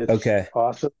 and it's Okay.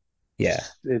 awesome. Yeah.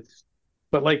 It's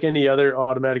but like any other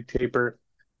automatic taper,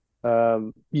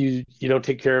 you don't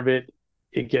take care of it,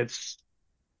 it gets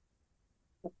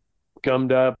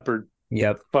gummed up or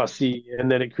Yep. fussy,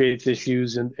 and then it creates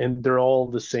issues, and they're all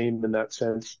the same in that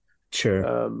sense. Sure.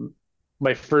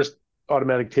 My first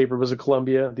automatic taper was a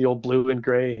Columbia, the old blue and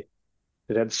gray.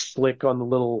 It had slick on the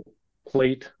little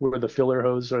plate where the filler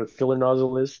hose or filler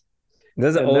nozzle is,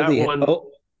 That's an and that oldie one,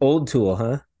 old tool,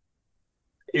 huh?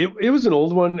 It was an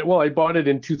old one. Well, I bought it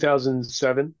in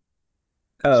 2007,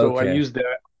 Oh, so I okay. used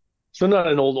that. So not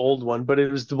an old one, but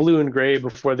it was the blue and gray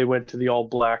before they went to the all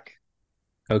black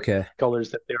Okay.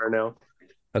 colors that they are now.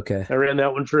 Okay. I ran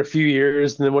that one for a few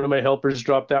years, and then one of my helpers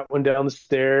dropped that one down the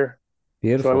stair. So I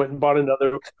Beautiful. went and bought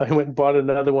another. I went and bought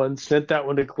another one. Sent that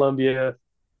one to Columbia.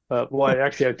 Well, I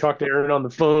talked to Aaron on the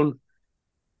phone,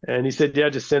 and he said, "Yeah,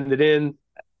 just send it in."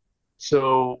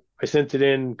 So I sent it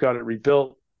in, got it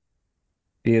rebuilt,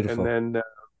 and Beautiful. then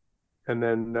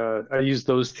I used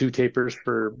those two tapers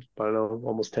for I don't know,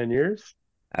 almost 10 years.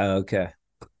 Oh, okay.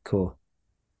 Cool.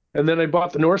 And then I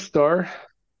bought the North Star,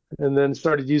 and then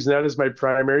started using that as my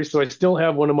primary. So I still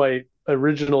have one of my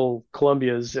original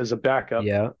Columbias as a backup,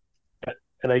 Yeah.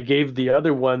 and I gave the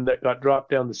other one that got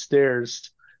dropped down the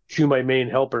stairs to my main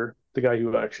helper, the guy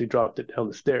who actually dropped it down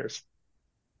the stairs.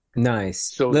 Nice.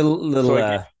 So Little so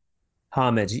I gave,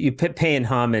 homage. You paying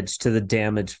homage to the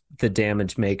damage yeah,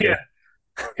 maker.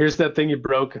 here's that thing you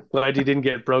broke. Glad you didn't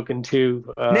get broken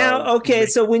too. Now, okay,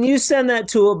 so when you send that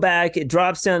tool back, it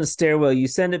drops down a stairwell. You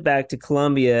send it back to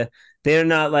Columbia. They're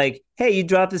not like, "Hey, you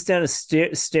dropped this down a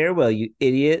stairwell, you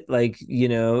idiot!" Like,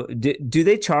 do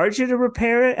they charge you to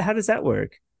repair it? How does that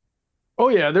work? Oh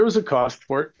yeah, there was a cost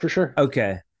for it for sure.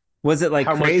 Okay, was it like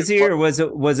How much crazy, or was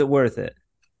it worth it?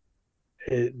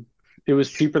 it, it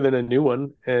was cheaper than a new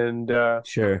one, and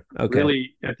Sure. Okay.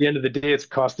 really, at the end of the day, it's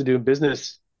cost of doing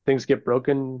business. Things get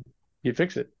broken, you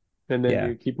fix it, and then Yeah.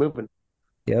 you keep moving.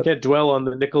 Yep. Can't dwell on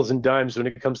the nickels and dimes when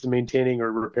it comes to maintaining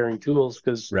or repairing tools,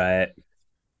 because Right.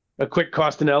 a quick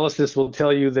cost analysis will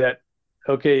tell you that,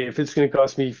 okay, if it's going to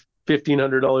cost me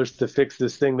 $1,500 to fix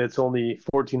this thing that's only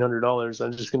 $1,400,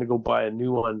 I'm just going to go buy a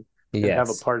new one and have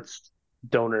a Yes. parts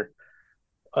donor.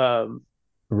 Um,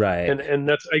 Right. and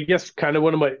that's, I guess, kind of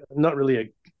one of my,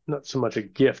 not so much a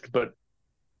gift, but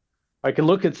I can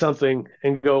look at something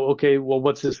and go, okay, well,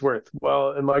 what's this worth?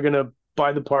 Well, am I going to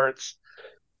buy the parts,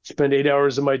 spend 8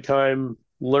 hours of my time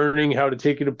learning how to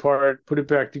take it apart, put it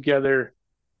back together,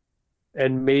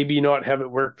 and maybe not have it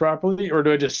work properly? Or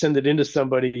do I just send it into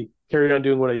somebody, carry on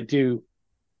doing what I do?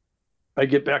 I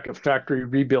get back a factory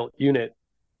rebuilt unit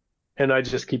and I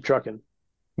just keep trucking.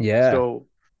 Yeah. So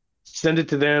send it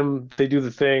to them, they do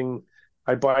the thing.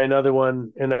 I buy another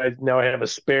one, and I have a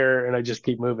spare, and I just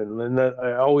keep moving. And that,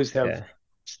 I always have Yeah.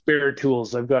 spare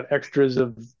tools. I've got extras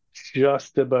of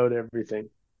just about everything.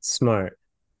 Smart.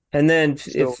 And then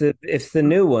So if the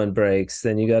new one breaks,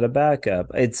 then you got a backup.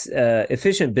 It's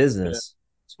efficient yeah. business.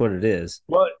 That's what it is.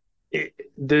 Well,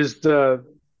 there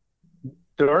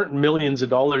aren't millions of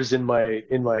dollars in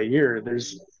my year.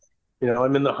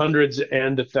 I'm in the hundreds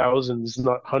and the thousands,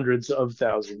 not hundreds of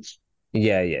thousands.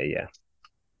 Yeah, yeah, yeah.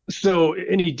 So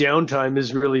any downtime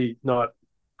is really not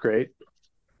great.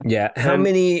 Yeah. How And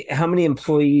many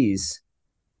employees?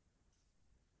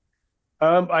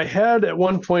 I had at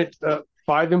one point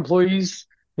 5 employees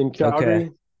in Okay.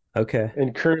 Calgary, Okay.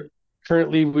 and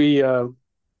currently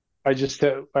I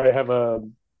have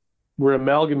we're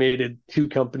amalgamated two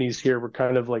companies here. We're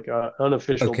kind of like an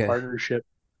unofficial Okay. partnership,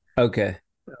 Okay.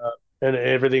 and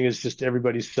everything is just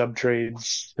everybody's sub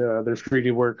trades. They're free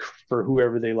to work for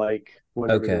whoever they like,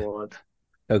 whenever they Okay. want.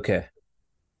 Okay.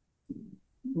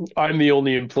 I'm the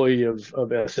only employee of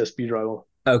SSB Drywall.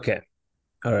 Okay.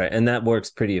 All right. And that works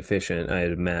pretty efficient,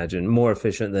 I'd imagine. More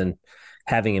efficient than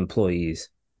having employees.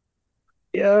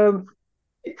 Um,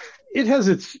 it has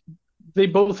its. They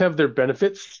both have their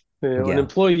benefits. An Yeah.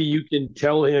 employee, you can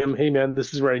tell him, "Hey man,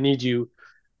 this is where I need you."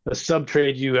 A sub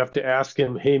trade, you have to ask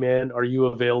him, "Hey man, are you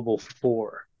available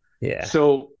for?" Yeah.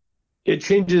 So it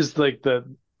changes like the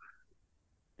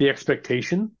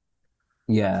expectation.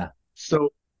 Yeah.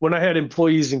 So when I had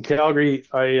employees in Calgary,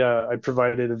 I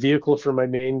provided a vehicle for my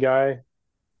main guy.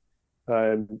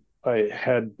 I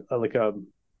had like a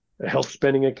health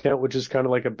spending account, which is kind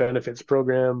of like a benefits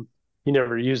program. He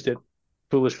never used it,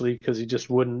 foolishly, because he just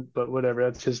wouldn't, but whatever,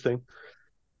 that's his thing.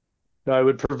 I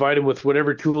would provide him with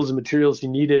whatever tools and materials he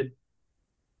needed.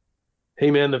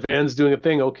 Hey man, the van's doing a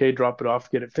thing. Okay, drop it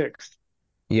off, get it fixed.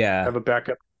 Yeah. Have a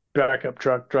backup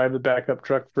truck, drive the backup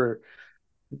truck for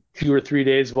 2 or 3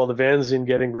 days while the van's in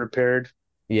getting repaired.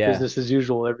 Yeah. Business as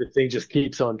usual. Everything just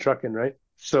keeps on trucking, right?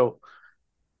 So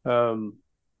um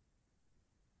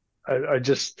I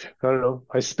don't know.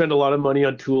 I spend a lot of money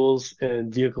on tools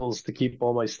and vehicles to keep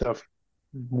all my stuff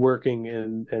working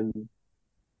and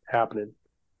happening.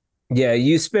 Yeah.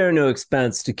 You spare no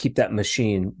expense to keep that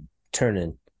machine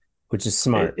turning, which is It,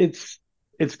 smart. it's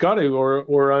it's got to,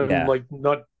 or I'm Yeah. like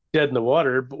not dead in the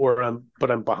water,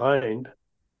 but I'm behind,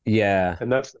 Yeah.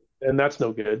 and that's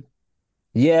no good.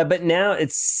 Yeah, but now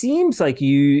it seems like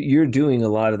you're doing a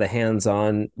lot of the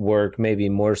hands-on work, maybe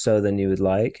more so than you would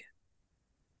like.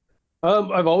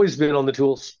 I've always been on the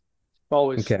tools,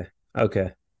 always. Okay.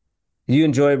 Okay. You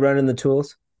enjoy running the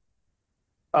tools?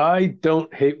 I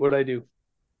don't hate what I do.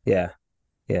 Yeah.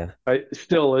 Yeah. I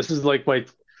still, this is like my,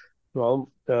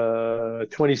 well,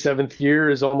 27th year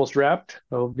is almost wrapped.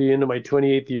 I'll be into my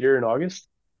 28th year in August,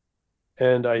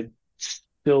 and I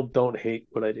still don't hate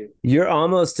what I do. You're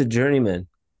almost a journeyman.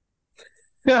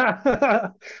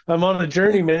 I'm on a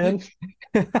journey, man.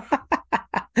 For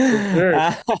sure.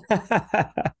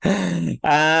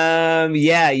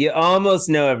 Yeah, you almost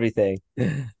know everything.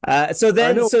 So I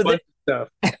then, know so a bunch of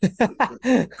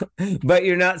but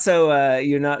you're not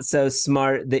so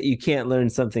smart that you can't learn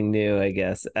something new, I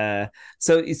guess.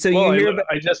 So Well, you hear about,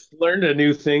 I just learned a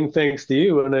new thing thanks to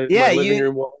you, and my yeah, living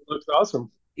room wall looks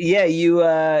awesome. you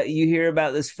hear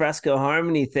about this Fresco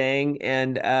Harmony thing,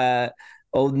 and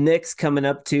old Nick's coming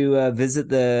up to visit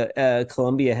the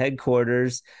Columbia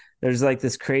headquarters. There's like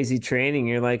this crazy training.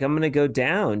 You're like, I'm gonna go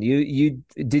down. You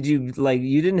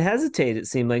didn't hesitate. It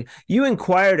seemed like you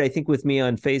inquired, I think, with me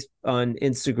on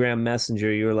Instagram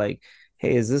Messenger. You were like,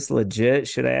 hey, is this legit?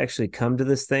 Should I actually come to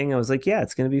this thing? I was like, yeah,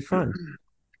 it's gonna be fun.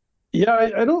 Yeah,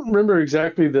 I don't remember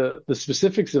exactly the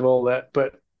specifics of all that,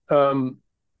 but um,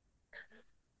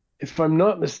 if I'm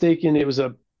not mistaken, it was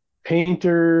a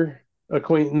painter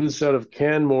acquaintance out of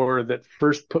Canmore that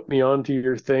first put me onto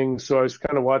your thing. So I was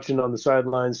kind of watching on the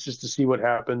sidelines just to see what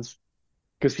happens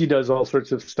because he does all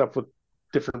sorts of stuff with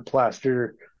different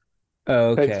plaster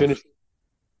Oh, type okay. finish.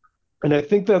 And I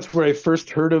think that's where I first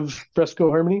heard of Fresco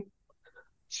Harmony.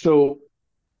 So,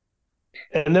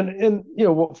 and you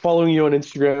know, following you on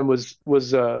Instagram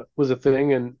was a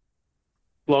thing, and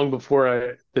long before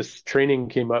I this training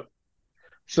came up.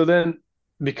 So then,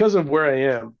 because of where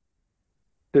I am,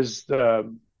 there's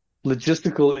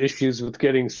logistical issues with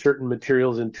getting certain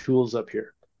materials and tools up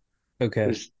here. Okay.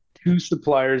 There's two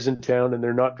suppliers in town, and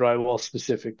they're not drywall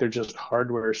specific. They're just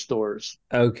hardware stores.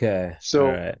 Okay. All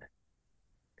So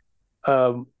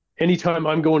right. anytime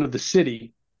I'm going to the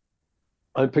city,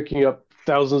 I'm picking up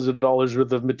thousands of dollars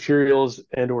worth of materials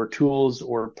and or tools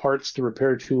or parts to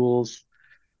repair tools,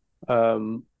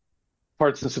 um,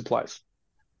 parts and supplies.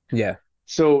 Yeah.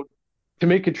 So to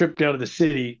make a trip down to the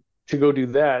city to go do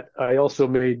that, I also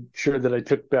made sure that I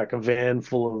took back a van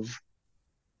full of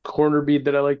corner bead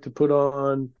that I like to put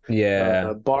on,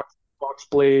 Yeah. box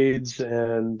blades,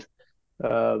 and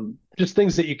just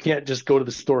things that you can't just go to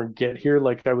the store and get here.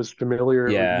 Like I was familiar or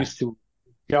Yeah. used to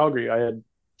in Calgary, I had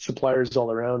suppliers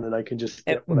all around, and I can just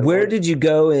And get what I where wanted. did you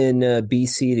go in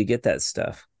BC to get that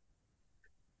stuff?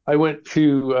 I went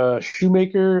to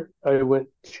Shoemaker. I went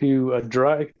to a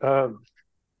Dryco.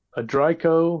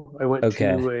 I went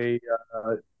Okay. to a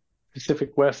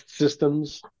Pacific West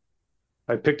Systems.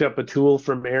 I picked up a tool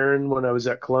from Aaron when I was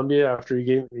at Columbia after he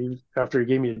gave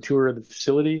me a tour of the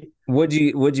facility. What'd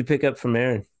you pick up from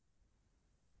Aaron?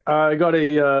 I got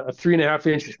a 3.5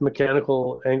 inch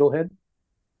mechanical angle head.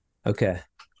 Okay.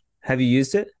 Have you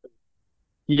used it?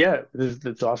 Yeah,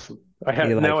 that's awesome. You like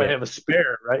I it? have a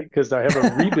spare, right? Because I have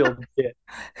a rebuild kit.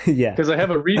 Yeah. Because I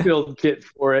have a rebuild kit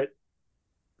for it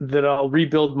that I'll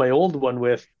rebuild my old one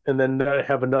with, and then I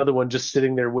have another one just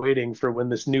sitting there waiting for when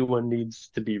this new one needs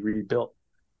to be rebuilt.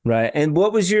 Right. And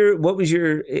what was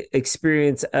your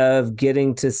experience of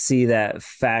getting to see that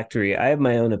factory? I have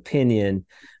my own opinion,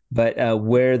 but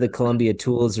where the Columbia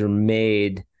tools are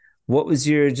made, what was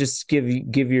your just give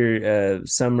your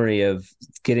summary of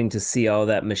getting to see all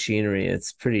that machinery?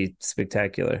 It's pretty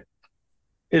spectacular.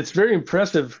 It's very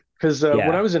impressive because when I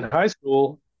Yeah. was in high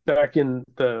school back in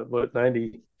the what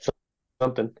 90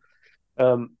 something,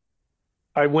 um,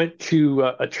 I went to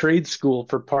a trade school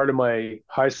for part of my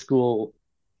high school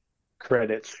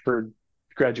credits for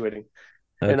graduating,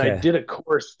 and I Okay. did a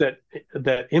course that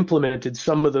implemented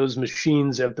some of those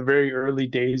machines at the very early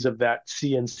days of that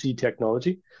CNC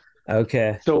technology.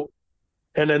 Okay. So,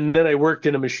 and then I worked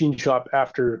in a machine shop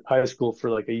after high school for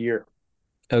like a year.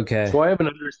 Okay. So I have an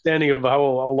understanding of how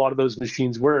a lot of those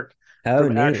machines work Oh,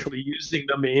 from neat. actually using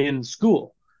them in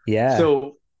school. Yeah.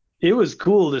 So it was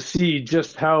cool to see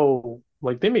just how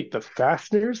like they make the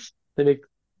fasteners, they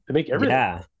make everything.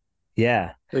 Yeah.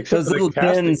 Yeah. Except Those for the little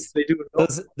castings, bins, they do it all.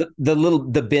 those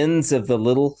the bins of the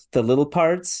little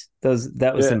parts, those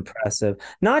that was Yeah. impressive.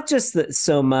 Not just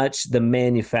so much the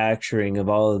manufacturing of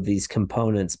all of these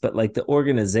components, but like the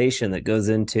organization that goes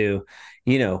into,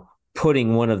 you know,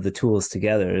 putting one of the tools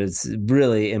together. It's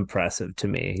really impressive to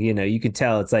me. You can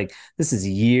tell it's like this is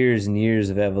years and years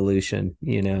of evolution.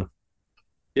 Yeah,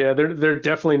 they're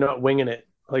definitely not winging it.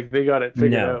 Like they got it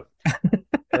figured No.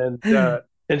 out.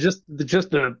 And and just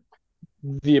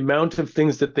the amount of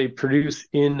things that they produce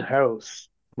in-house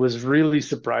was really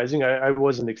surprising. I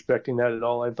wasn't expecting that at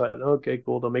all. I thought, okay,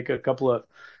 cool. They'll make a couple of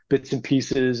bits and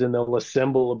pieces and they'll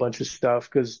assemble a bunch of stuff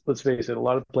because let's face it, a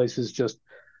lot of places just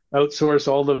outsource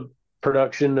all the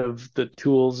production of the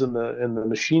tools and the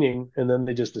machining, and then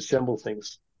they just assemble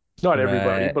things. Not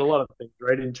everybody, Right. but a lot of things,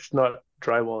 right? And just not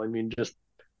drywall. I mean, just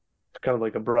kind of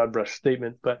like a broad brush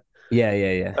statement, but Yeah,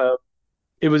 yeah, yeah. uh,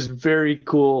 it was very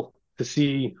cool to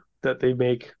see that they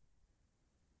make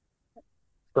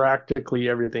practically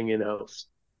everything in house.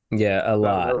 Yeah, a That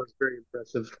lot. was very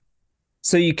impressive.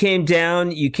 So you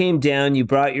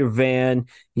brought your van,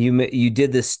 you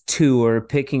did this tour,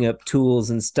 picking up tools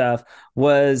and stuff.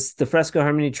 Was the Fresco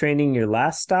Harmony training your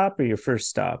last stop or your first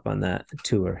stop on that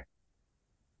tour?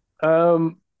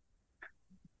 Um,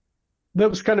 that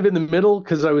was kind of in the middle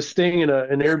because I was staying in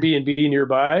an Airbnb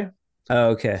nearby. Oh,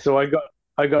 okay. So I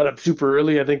got up super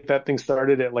early. I think that thing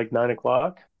started at like 9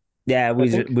 o'clock, Yeah, I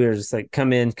think. we were just like,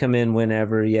 come in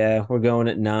whenever. Yeah, we're going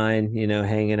at 9,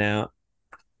 hanging out.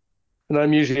 And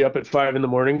I'm usually up at 5 in the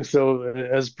morning. So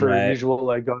as per Right. usual,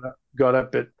 I got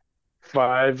up at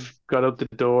 5, got out the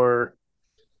door,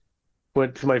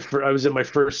 went to I was at my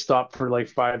first stop for like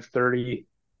 5:30,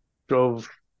 drove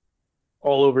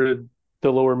all over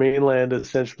the lower mainland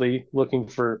essentially looking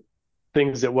for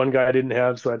things that one guy didn't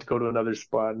have. So I had to go to another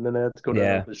spot and then I had to go to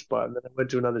Yeah. another spot and then I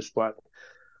went to another spot.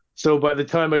 So by the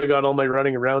time I got all my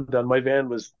running around done, my van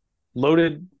was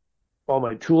loaded. All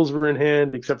my tools were in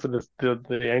hand, except for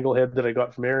the angle head that I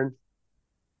got from Aaron.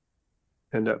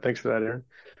 And thanks for that, Aaron.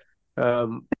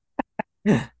 Um,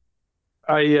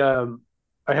 I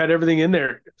I had everything in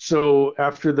there. So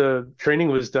after the training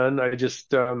was done, I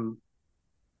just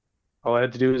all I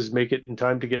had to do was make it in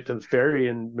time to get to the ferry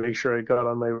and make sure I got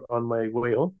on my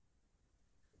way home.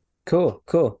 Cool,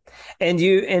 cool. And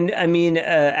I mean,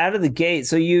 out of the gate,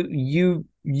 so you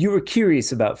were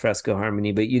curious about Fresco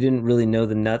Harmony, but you didn't really know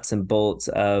the nuts and bolts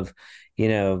of,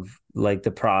 like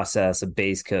the process of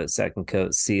base coat, second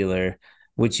coat, sealer,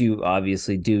 which you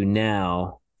obviously do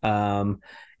now.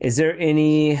 Is there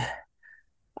any,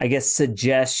 I guess,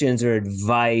 suggestions or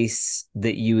advice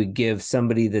that you would give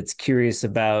somebody that's curious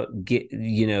about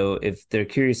if they're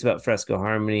curious about Fresco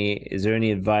Harmony? Is there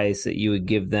any advice that you would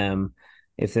give them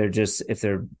if they're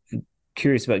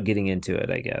curious about getting into it,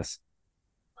 I guess?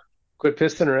 Quit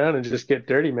pissing around and just get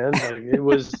dirty, man. Like it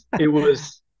was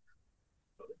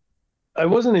I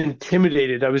wasn't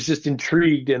intimidated. I was just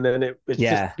intrigued, and then it's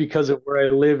just Yeah, because of where I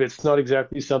live, it's not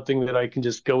exactly something that I can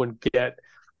just go and get.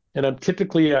 And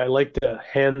I like to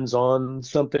hands-on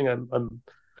something. I'm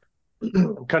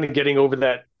kind of getting over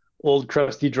that old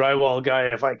crusty drywall guy.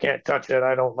 If I can't touch it,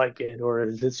 I don't like it, or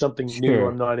if it's something new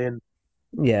I'm sure. not in.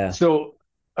 Yeah, So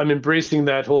I'm embracing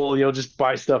that whole, just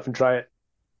buy stuff and try it.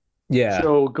 yeah,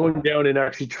 So going down and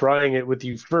actually trying it with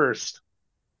you first,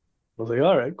 I was like,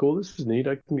 all right, cool, this is neat.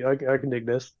 I can dig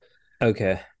this.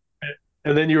 okay,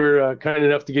 And then you were kind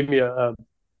enough to give me a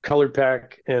color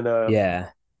pack and a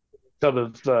yeah, tub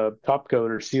of top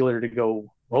coat or sealer to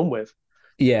go home with.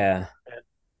 yeah,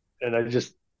 And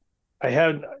I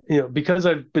had, because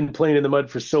I've been playing in the mud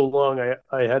for so long,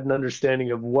 I had an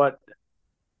understanding of what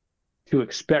to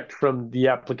expect from the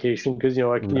application because,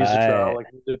 I can use a trowel, right, I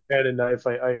can use a pen and knife,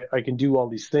 I can do all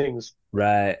these things.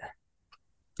 right,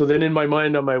 So then in my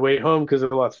mind on my way home, because I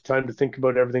have lots of time to think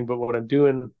about everything but what I'm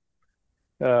doing,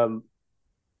 um,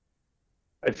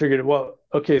 I figured, well,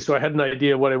 okay, so I had an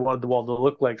idea of what I wanted the wall to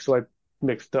look like. So I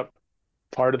mixed up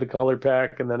part of the color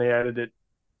pack and then I added it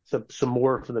some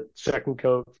more for the second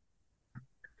coat.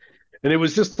 And it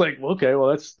was just like, okay,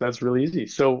 well, that's really easy.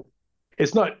 So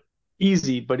it's not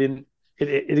easy, but it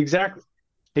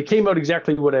came out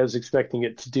exactly what I was expecting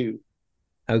it to do.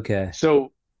 okay,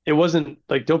 So it wasn't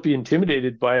like don't be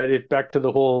intimidated by it. Back to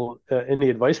the whole any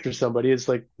advice for somebody, it's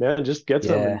like, man, just get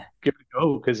some and yeah. give it a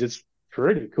go because it's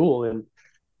pretty cool. And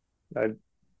I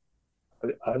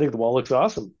I think the wall looks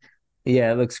awesome.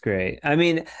 Yeah, it looks great. I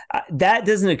mean, that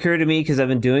doesn't occur to me because I've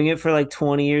been doing it for like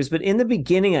 20 years. But in the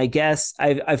beginning, I guess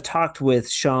I've talked with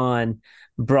Sean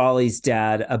Brawley's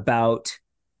dad about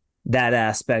that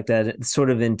aspect, that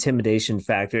sort of intimidation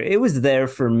factor. It was there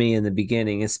for me in the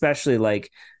beginning, especially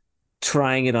like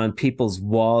trying it on people's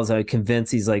walls. I would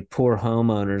convince these like poor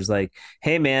homeowners, like,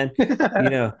 hey man, you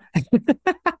know,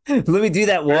 let me do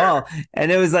that wall.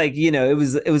 And it was like, it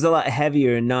was a lot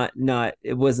heavier and not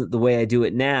it wasn't the way I do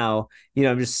it now.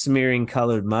 I'm just smearing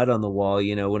colored mud on the wall,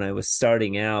 when I was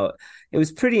starting out. It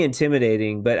was pretty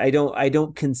intimidating, but I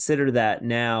don't consider that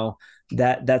now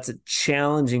that's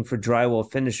challenging for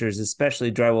drywall finishers,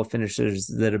 especially drywall finishers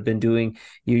that have been doing,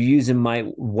 you're using my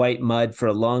white mud for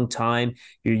a long time.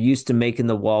 You're used to making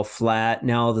the wall flat.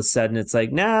 Now all of a sudden it's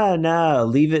like, no,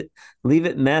 leave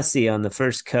it messy on the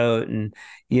first coat. And,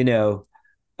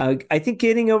 I think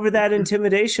getting over that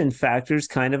intimidation factor is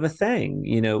kind of a thing,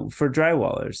 for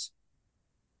drywallers.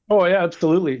 Oh yeah,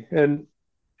 absolutely. And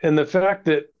the fact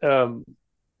that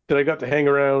that I got to hang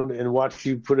around and watch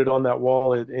you put it on that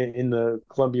wall in the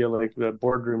Columbia, like the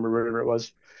boardroom or whatever it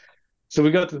was. So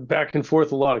we got to back and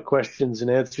forth a lot of questions and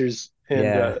answers,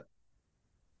 and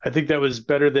I think that was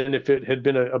better than if it had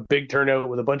been a big turnout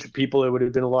with a bunch of people. It would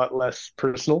have been a lot less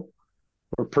personal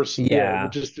or personal. Yeah,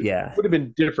 it would have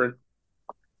been different.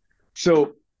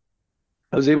 So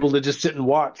I was able to just sit and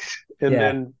watch, and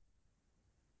then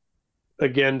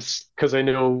again, because I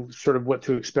know sort of what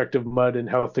to expect of mud and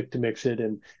how thick to mix it,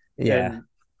 and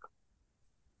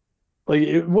like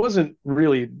it wasn't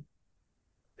really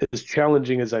as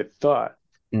challenging as I thought.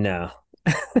 No.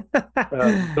 The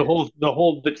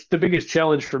biggest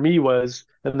challenge for me was,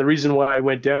 and the reason why I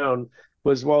went down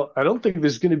was, well, I don't think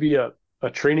there's going to be a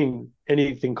training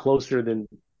anything closer than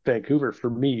Vancouver for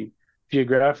me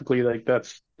geographically. Like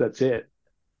that's it,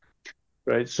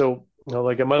 right? So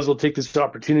like I might as well take this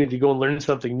opportunity to go and learn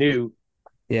something new.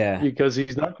 Yeah, because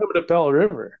he's not coming to Pell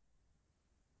River.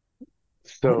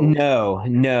 So no,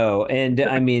 and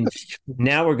I mean,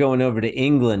 now we're going over to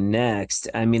England next.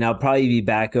 I mean, I'll probably be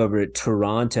back over at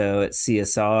Toronto at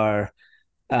CSR,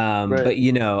 right. But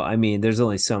I mean, there's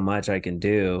only so much I can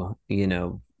do.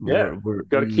 We're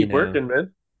got to keep working,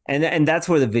 man. And that's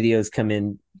where the videos come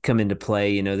into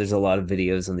play. There's a lot of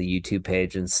videos on the YouTube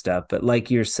page and stuff. But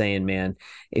like you're saying, man,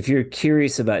 if you're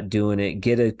curious about doing it,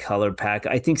 get a color pack.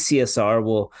 I think CSR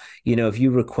will, if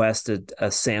you request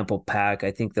a sample pack,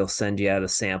 I think they'll send you out a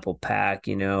sample pack,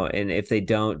 and if they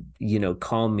don't,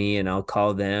 call me and I'll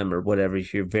call them or whatever,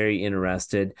 if you're very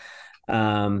interested,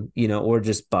 or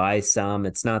just buy some.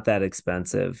 It's not that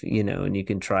expensive, and you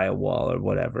can try a wall or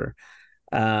whatever.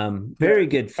 Very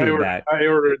good feedback.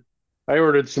 I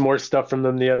ordered some more stuff from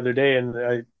them the other day,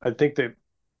 and I think that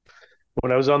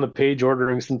when I was on the page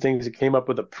ordering some things, it came up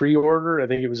with a pre-order. I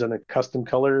think it was in a custom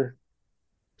color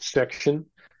section.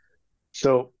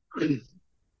 So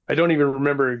I don't even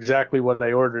remember exactly what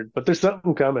I ordered, but there's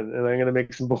something coming, and I'm going to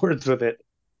make some boards with it.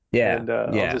 Yeah, and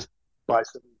I'll just buy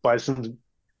some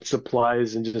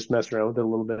supplies and just mess around with it a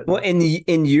little bit. Well,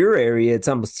 in your area, it's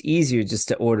almost easier just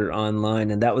to order online,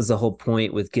 and that was the whole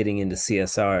point with getting into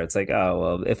CSR. It's like, oh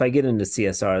well, if I get into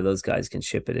CSR, those guys can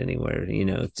ship it anywhere.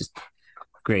 Just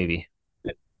gravy.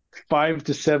 5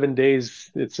 to 7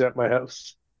 days, it's at my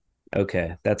house.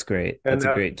 Okay, that's great. That's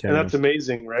a great turn. And that's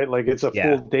amazing, right? Like it's a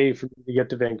full day for me to get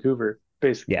to Vancouver,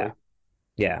 basically.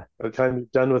 Yeah. By the time you're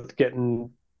done with getting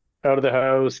out of the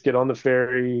house, get on the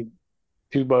ferry,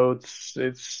 2 boats,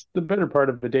 it's the better part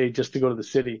of the day just to go to the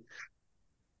city.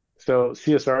 So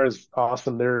CSR is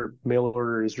awesome. Their mail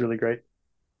order is really great.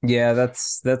 Yeah,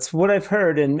 that's what I've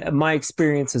heard, and my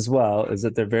experience as well is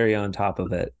that they're very on top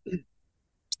of it.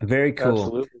 Very cool.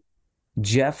 Absolutely.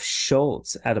 Jeff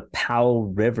Schulz out of Powell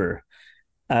River.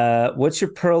 What's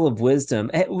your pearl of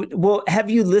wisdom? Well, have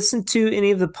you listened to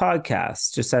any of the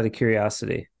podcasts, just out of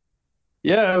curiosity?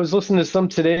 Yeah, I was listening to some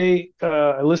today.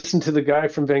 I listened to the guy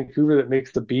from Vancouver that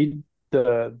makes the bead,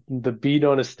 the bead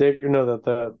on a stick.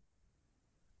 What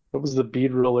was the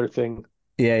bead roller thing?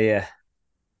 Yeah.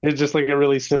 It's just like a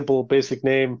really simple, basic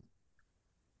name.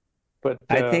 But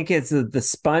I think it's the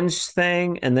sponge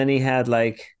thing, and then he had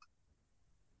like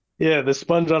the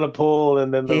sponge on a pole,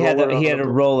 and then he had a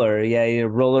roller. Yeah, a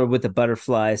roller with a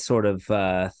butterfly sort of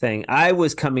thing. I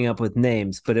was coming up with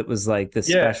names, but it was like the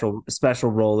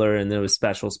special roller, and there was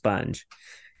special sponge.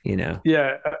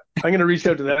 Yeah, I'm gonna reach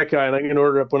out to that guy, and I'm gonna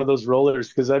order up one of those rollers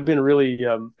because I've been really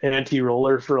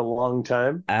anti-roller for a long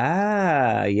time.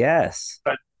 Ah, yes.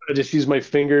 I just use my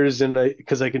fingers, and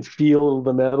because I can feel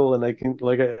the metal, and I can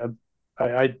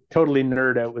I totally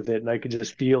nerd out with it, and I could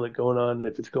just feel it going on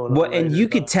if it's going on. Well, and you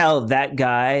could tell that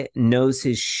guy knows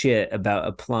his shit about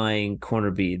applying corner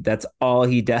bead. That's all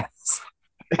he does.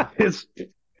 I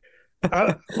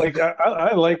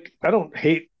don't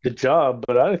hate the job,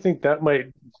 but I think that might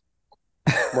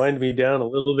wind me down a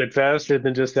little bit faster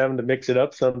than just having to mix it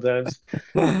up sometimes.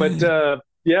 But I'm going to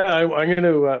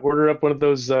order up one of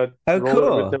those.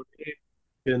 Cool.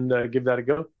 And give that a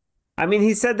go. I mean,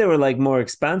 he said they were like more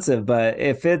expensive, but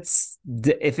if it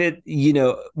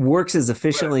works as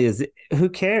efficiently as who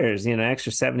cares?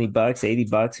 Extra $70,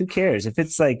 $80, who cares? If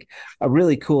it's like a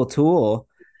really cool tool,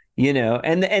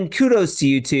 and kudos to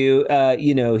you too.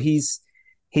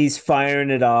 he's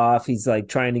firing it off. He's like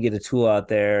trying to get a tool out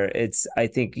there. I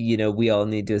think, we all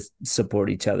need to support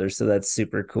each other. So that's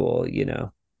super cool,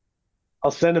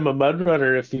 I'll send him a mud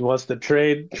runner if he wants to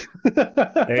trade.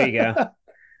 There you go.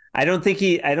 I don't think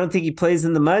he plays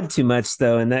in the mud too much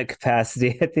though in that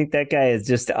capacity. I think that guy is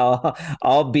just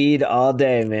all bead all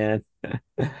day, man.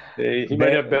 He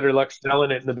might have better luck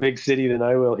selling it in the big city than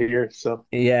I will here. So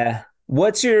yeah.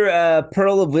 What's your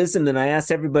pearl of wisdom? Then I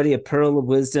asked everybody a pearl of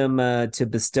wisdom to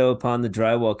bestow upon the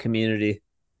drywall community.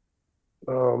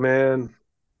 Oh man.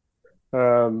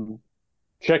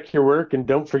 Check your work and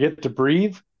don't forget to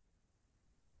breathe.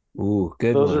 Ooh,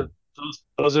 good Those one. are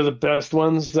those are the best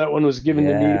ones. That one was given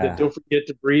to me. That don't forget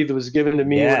to breathe was given to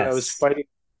me when I was fighting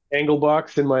angle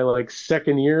box in my like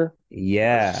second year.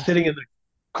 Yeah. I was sitting in the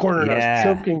corner and I was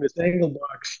choking this angle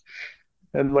box.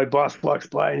 And my boss walks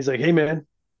by and he's like, "Hey man." I'm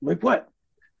like, "What?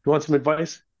 You want some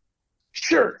advice?"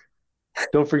 "Sure.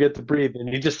 Don't forget to breathe." And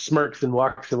he just smirks and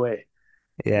walks away.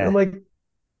 Yeah. And I'm like,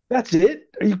 "That's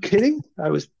it? Are you kidding?" I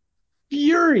was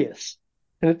furious.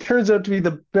 And it turns out to be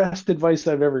the best advice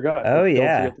I've ever got. Oh,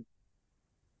 yeah.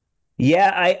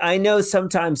 Yeah, I know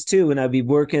sometimes too when I'd be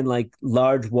working like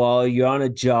large wall, you're on a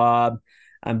job,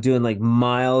 I'm doing like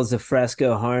miles of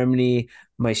Fresco Harmony,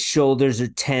 my shoulders are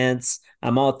tense,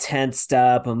 I'm all tensed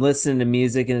up, I'm listening to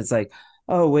music, and it's like,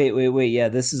 oh, wait, yeah,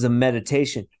 this is a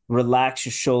meditation. Relax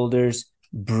your shoulders,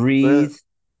 breathe,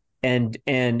 and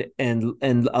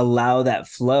allow that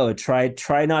flow.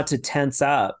 Try not to tense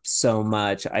up so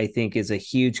much, I think is a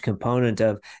huge component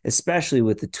of, especially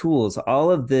with the tools.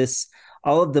 All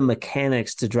of the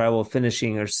mechanics to drywall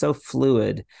finishing are so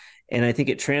fluid, and I think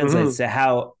it translates to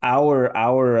how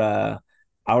our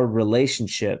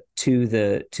relationship to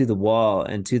the wall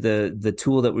and to the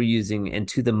tool that we're using and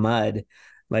to the mud,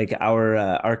 like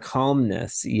our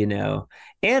calmness,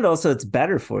 and also it's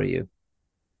better for you.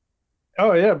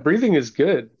 Oh yeah, breathing is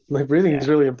good. Like breathing is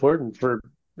really important for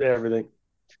everything.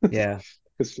 Yeah.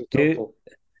 It's helpful.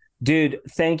 Dude,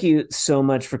 thank you so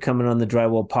much for coming on the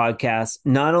Drywall Podcast.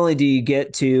 Not only do you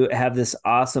get to have this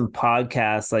awesome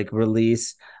podcast like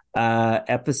release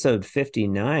episode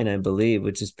 59, I believe,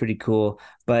 which is pretty cool,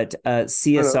 but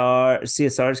CSR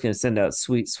is going to send out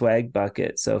sweet swag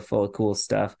bucket, so full of cool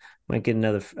stuff. Might get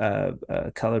another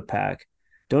color pack.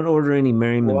 Don't order any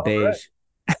Merriman beige.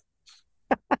 Right.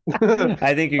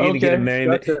 I think you're going to get a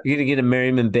Merriman. Gotcha. You're going to get a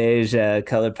Merriman beige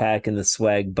color pack in the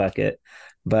swag bucket,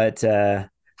 but.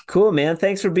 Cool, man.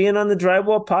 Thanks for being on the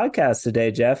Drywall Podcast today,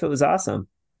 Jeff. It was awesome.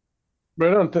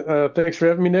 Right on. Thanks for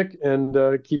having me, Nick.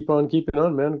 And keep on keeping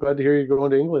on, man. Glad to hear you're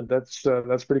going to England.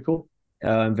 That's pretty cool.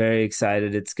 Oh, I'm very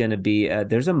excited. It's going to be,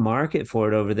 there's a market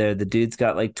for it over there. The dude's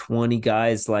got like 20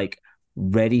 guys like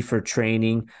ready for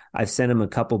training. I've sent him a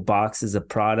couple boxes of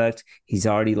product. He's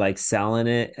already like selling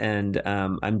it. And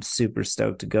I'm super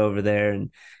stoked to go over there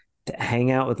and to hang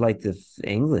out with like the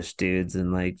English dudes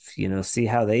and like, see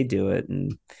how they do it.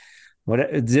 And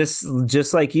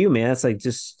just like you, man, it's like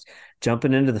just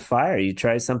jumping into the fire. You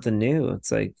try something new.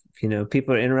 It's like,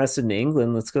 people are interested in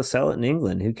England. Let's go sell it in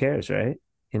England. Who cares? Right.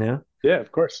 Yeah,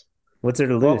 of course. What's there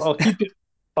to lose?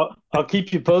 Well, I'll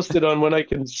keep you posted on when I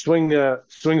can swing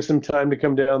some time to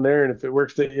come down there. And if it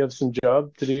works that you have some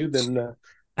job to do, then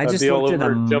I'd be all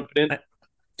over jumping in.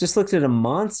 Just looked at a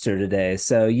monster today.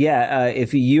 So yeah,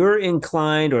 if you're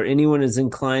inclined or anyone is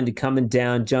inclined to coming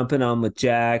down, jumping on with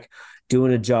Jack,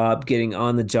 doing a job, getting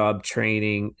on the job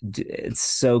training, it's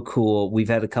so cool. We've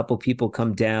had a couple people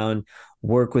come down,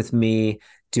 work with me,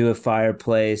 do a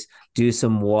fireplace, do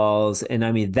some walls. And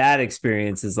I mean, that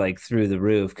experience is like through the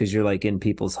roof because you're like in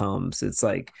people's homes. It's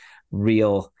like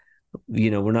real.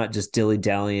 We're not just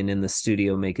dilly-dallying in the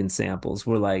studio making samples.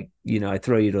 We're like, I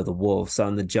throw you to the wolves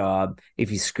on the job.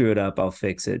 If you screw it up, I'll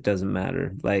fix it. Doesn't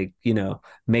matter. Like,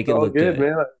 make it look good.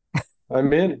 Man.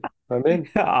 I'm in.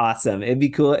 Awesome. It'd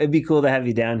be cool to have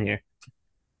you down here.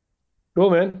 Cool,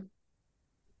 man.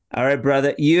 All right,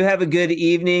 brother. You have a good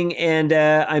evening, and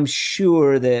I'm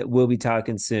sure that we'll be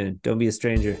talking soon. Don't be a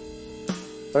stranger.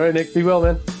 All right, Nick. Be well,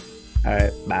 man. All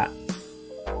right. Bye.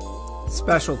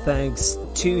 Special thanks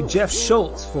to Jeff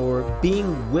Schulz for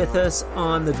being with us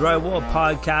on the Drywall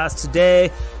Podcast today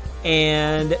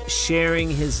and sharing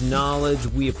his knowledge.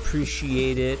 We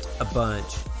appreciate it a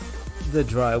bunch. The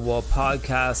Drywall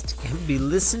Podcast can be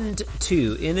listened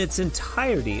to in its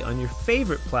entirety on your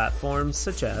favorite platforms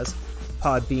such as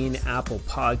Podbean, Apple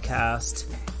Podcast,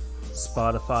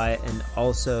 Spotify, and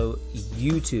also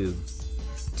YouTube.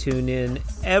 Tune in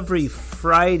every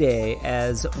Friday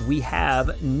as we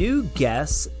have new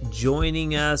guests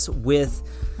joining us with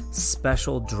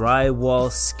special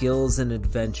drywall skills and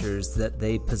adventures that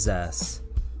they possess.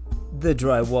 The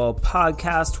Drywall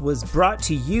Podcast was brought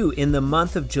to you in the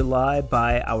month of July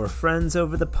by our friends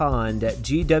over the pond at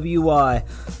GWI,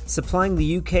 supplying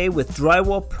the UK with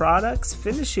drywall products,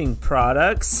 finishing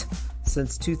products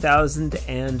since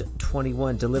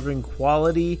 2021, delivering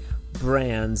quality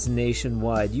brands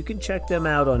nationwide. You can check them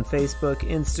out on Facebook,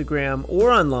 Instagram,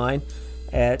 or online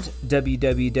at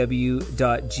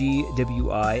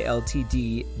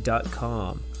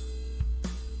www.gwiltd.com.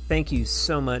 Thank you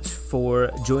so much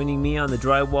for joining me on the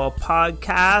Drywall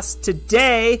Podcast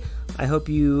today. I hope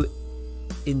you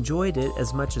enjoyed it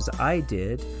as much as I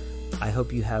did. I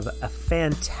hope you have a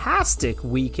fantastic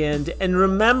weekend. And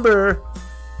remember,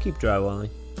 keep drywalling.